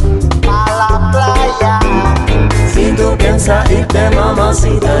 Si tú piensas irte,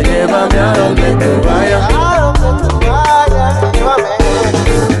 mamacita, llévame a donde tú vayas.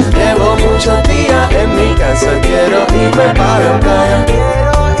 Llevo muchos días en mi casa, quiero irme para la playa.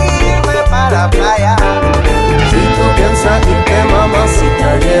 Si tú piensas irte, mamacita,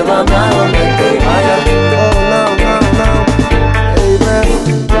 llévame a donde tú vayas. Oh, no, baby.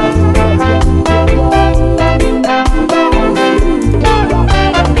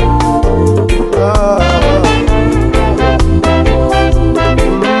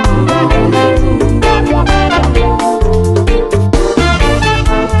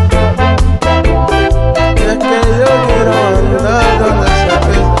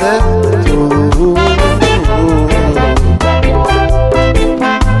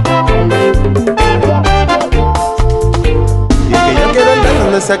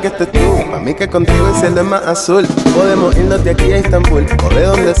 Que estés tú, mami, que contigo el cielo es más azul. Podemos irnos de aquí a Estambul o de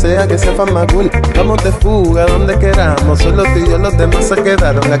donde sea que sea más cool. Vamos de fuga donde queramos, solo tú y yo, los demás se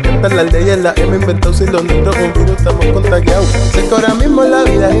quedaron. La canta la ley en la M inventó, si los nuestros un virus estamos contagiados. Sé que ahora mismo la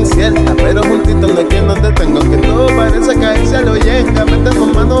vida es incierta, pero juntitos no hay quien nos detenga. Que todo parece caerse a lo yenga,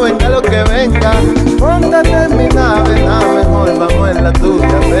 metemos mano, venga lo que venga. Póngate en mi nave, nada mejor, vamos en la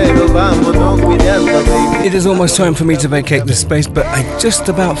tuya, pero vámonos cuidando, baby. It is almost time for me to vacate the space, but I just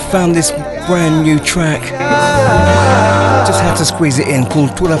about found this brand new track. Just had to squeeze it in,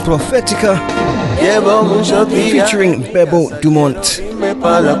 called Tura Profética, featuring Bebo Dumont.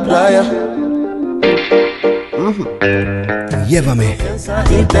 Llévame.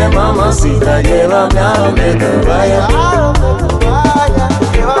 Mamacita, llévame a donde tú vayas.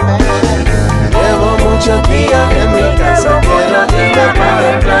 Llevo muchos días en mi casa, quiero irme para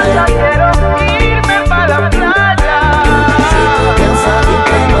la playa. Si tú piensas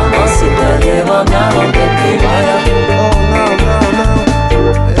irte, mamacita, llévame a donde tú vayas. Oh, no, baby.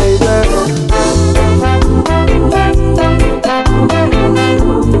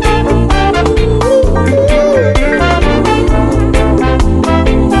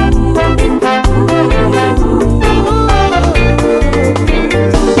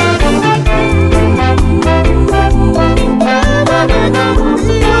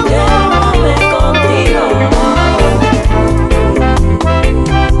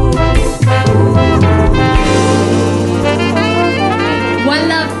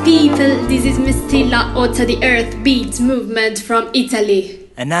 This is Mistilla Out of the Earth Beats movement from Italy.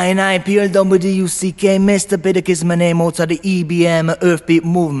 And I PLWCK, Mr. Piddock is my name, out of the EBM Earthbeat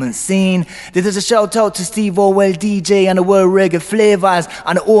movement scene. This is a shout out to Steve Owell DJ and the World Reggae Flavas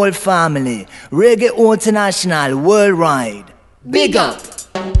and the whole family. Reggae International, worldwide. Big up!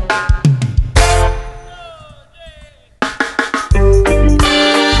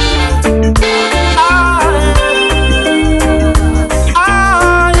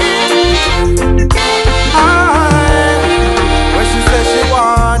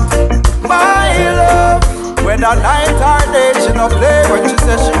 Whether night or day, she no play when she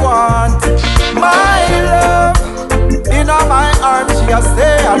says she want my love. In my arms she a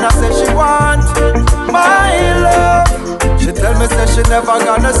stay and I say she want my love. She tell me say she never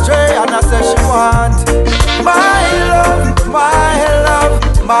gonna stray and I say she want my love, my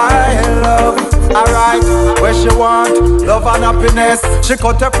love, my love. Alright, where she want love and happiness. She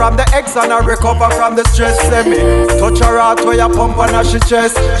cut her from the ex and I recover from the stress. Let me touch her heart where you pump on her she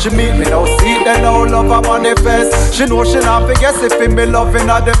chest. She meet me now, see then now love her manifest. She know she not forget if me loving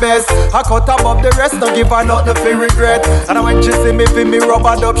her the best. I cut above the rest, don't give her nothing for regret. And when she see me feel me rub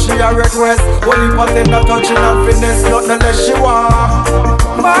her up, she a request. Only for them not touching and finesse, nothing less she want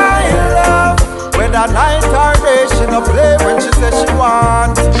my love. Whether night or day, she no play when she says she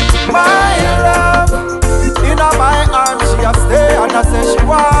want my love. In my arms she a stay and I say she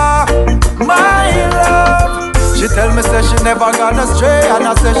want my love. She tell me say she never gonna stray and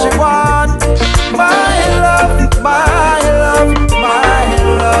I say she want my love, my love, my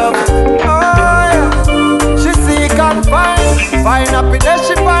love. Oh yeah. She seek and find happiness,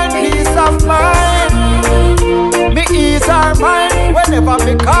 she find peace of mind. Me ease her mind whenever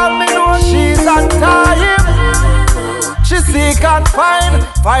me call me know she's on time. She seek and find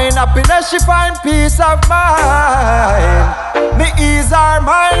happiness, she find peace of mind. Me ease her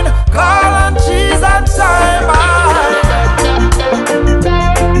mind, call and she's on time.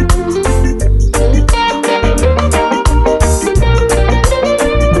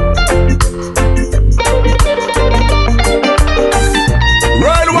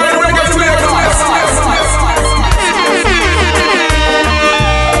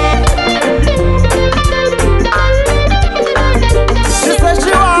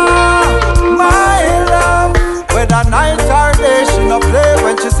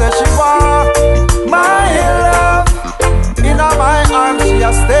 She says she want my love. In my arms she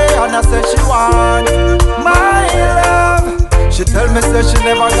a stay and I say she want my love. She tell me say she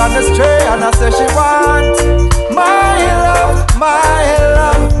never gonna stray and I say she want my love, my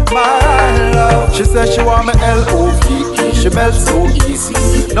love, my love. She says she want me L-O-V-E. She melts so easy.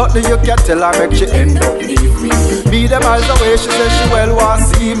 Nothing you can tell her make she end up leave me. Be the miles away, she says she well want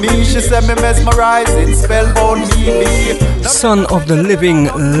see me. She said me mesmerizing, spellbound me. Son of the living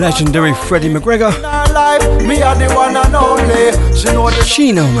legendary Freddie McGregor, me are the one and only. She know the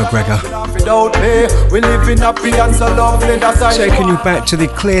Chino McGregor. We live in happy and so lovely. Taking you back to the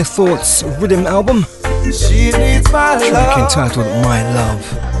Clear Thoughts rhythm album. She needs my track love. entitled My Love.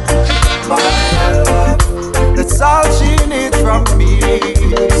 My love. That's all she needs from me.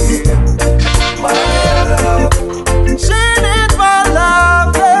 My love. She needs my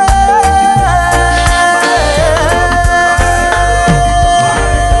love.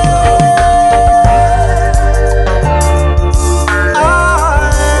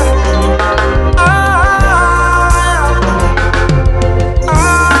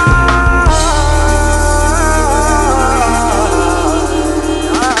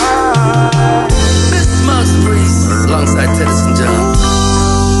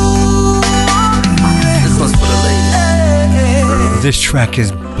 This track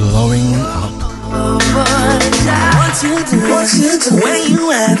is blowing up. What you do? Where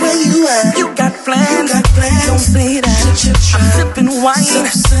you at? You got plans? Don't say that. I'm sipping wine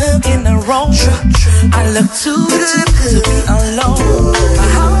in a row. I look too good to be alone. My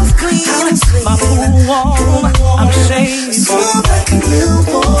house clean, my pool warm. I'm shaved, smooth like a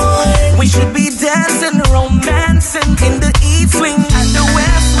newborn. We should be dancing, romancing in the east wing and the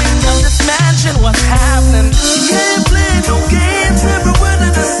west wing of this mansion. What's happening? She ain't playing no games. Every word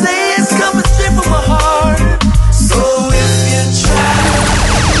that I say is coming straight from my heart. So if you try,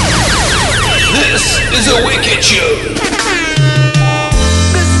 this is a wicked show.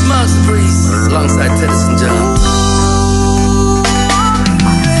 Miss Mouse Breeze alongside Tennis and John.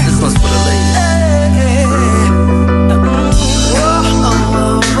 This one's for the ladies.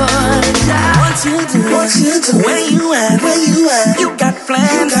 What you do? Where you at? You got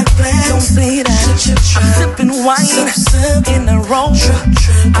plans? Don't say that. I'm sipping wine in a row.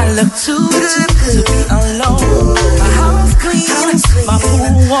 I look too good to be alone. My house clean, my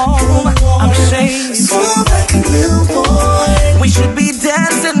pool warm. I'm shaved, smooth like a newborn. We should be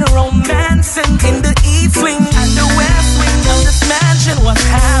dancing.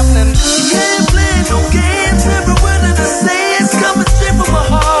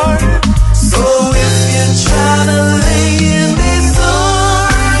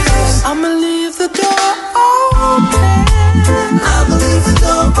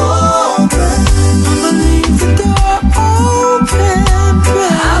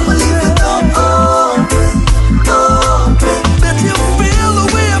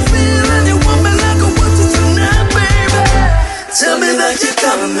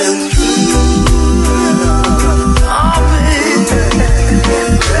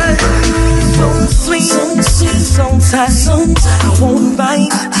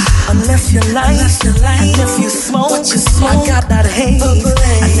 if you like, and if you smoke, I got that haze.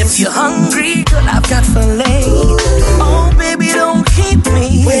 And if you're hungry, girl, I've got filet. Oh, baby, don't keep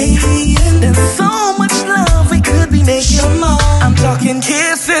me waiting. There's so much love we could be making. I'm talking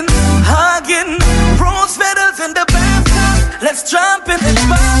kissing, hugging, rose petals in the bathtub. Let's jump in and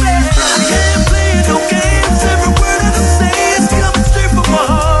party. I can't play no games. Every word that I say is coming straight from my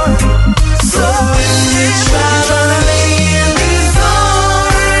heart. So if you're trying to lay in these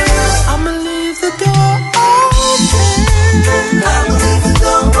arms, I'ma leave the door open. I'ma leave the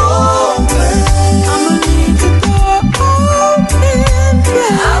door open. I'ma leave the door open.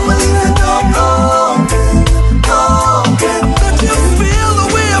 I'ma leave the door open. Don't you feel the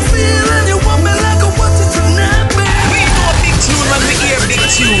way I feel, and you want me like I want you tonight, baby? We know a big tune when we hear big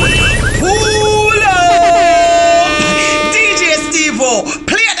tune. Pull up! DJ Steve-O,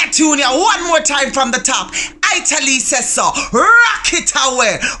 play that tune here one more time from the top. Italy says so. Rock it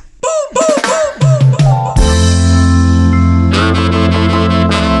away. Boom, boom, boom, boom.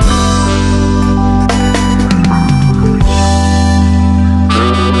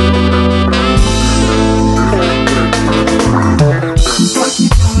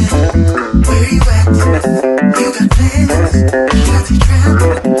 Where you at? You got plans? Guilty trap?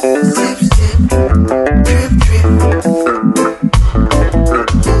 Sip, sip, drip, drip.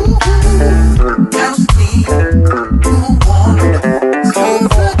 Ooh, house clean, cool, warm,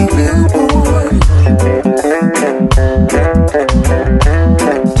 smooth like a newborn.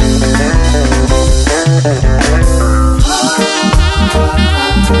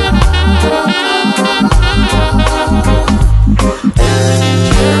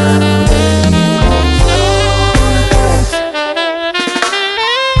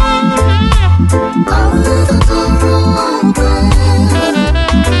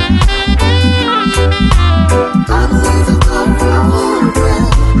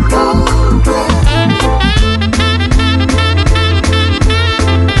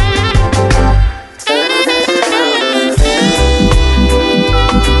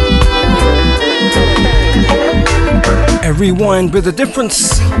 Rewind with a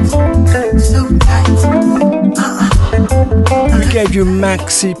difference. We gave you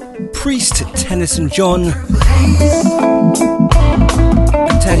Maxi Priest, Tennyson John,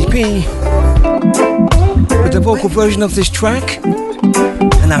 and Taddy P with the vocal version of this track.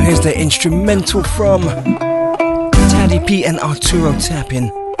 And now here's the instrumental from Taddy P and Arturo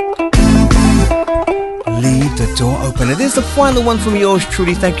Tapin. Leave the door open. It is the final one from yours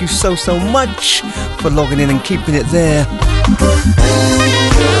truly. Thank you so much for logging in and keeping it there.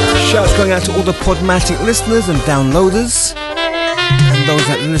 Shouts going out to all the Podmatic listeners and downloaders, and those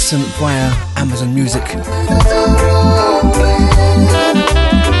that listen via Amazon Music.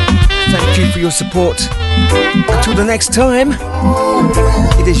 Thank you for your support. Until the next time,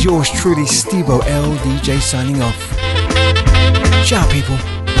 it is yours truly, Steve-O LDJ signing off. Ciao, people.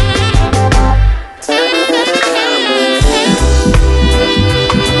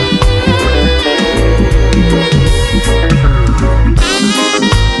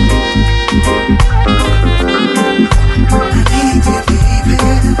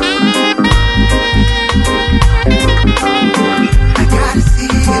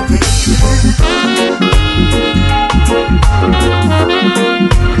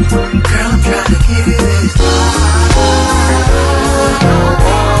 Girl, I'm trying to get it this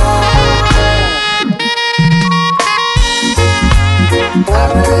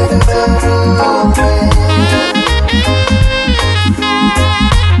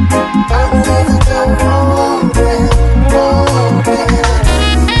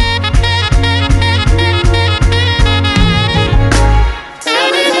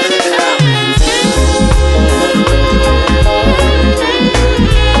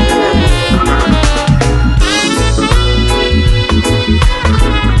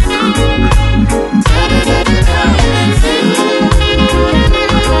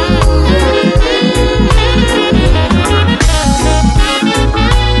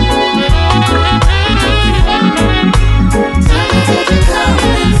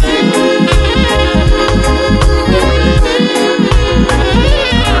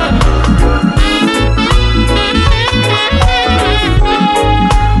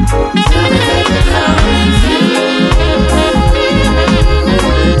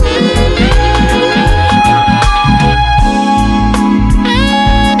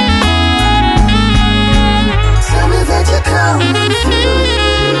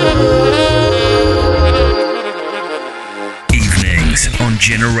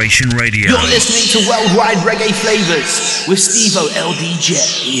Generation Radio. You're listening to Worldwide Reggae Flavas with Steve-O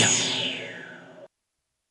LDJ.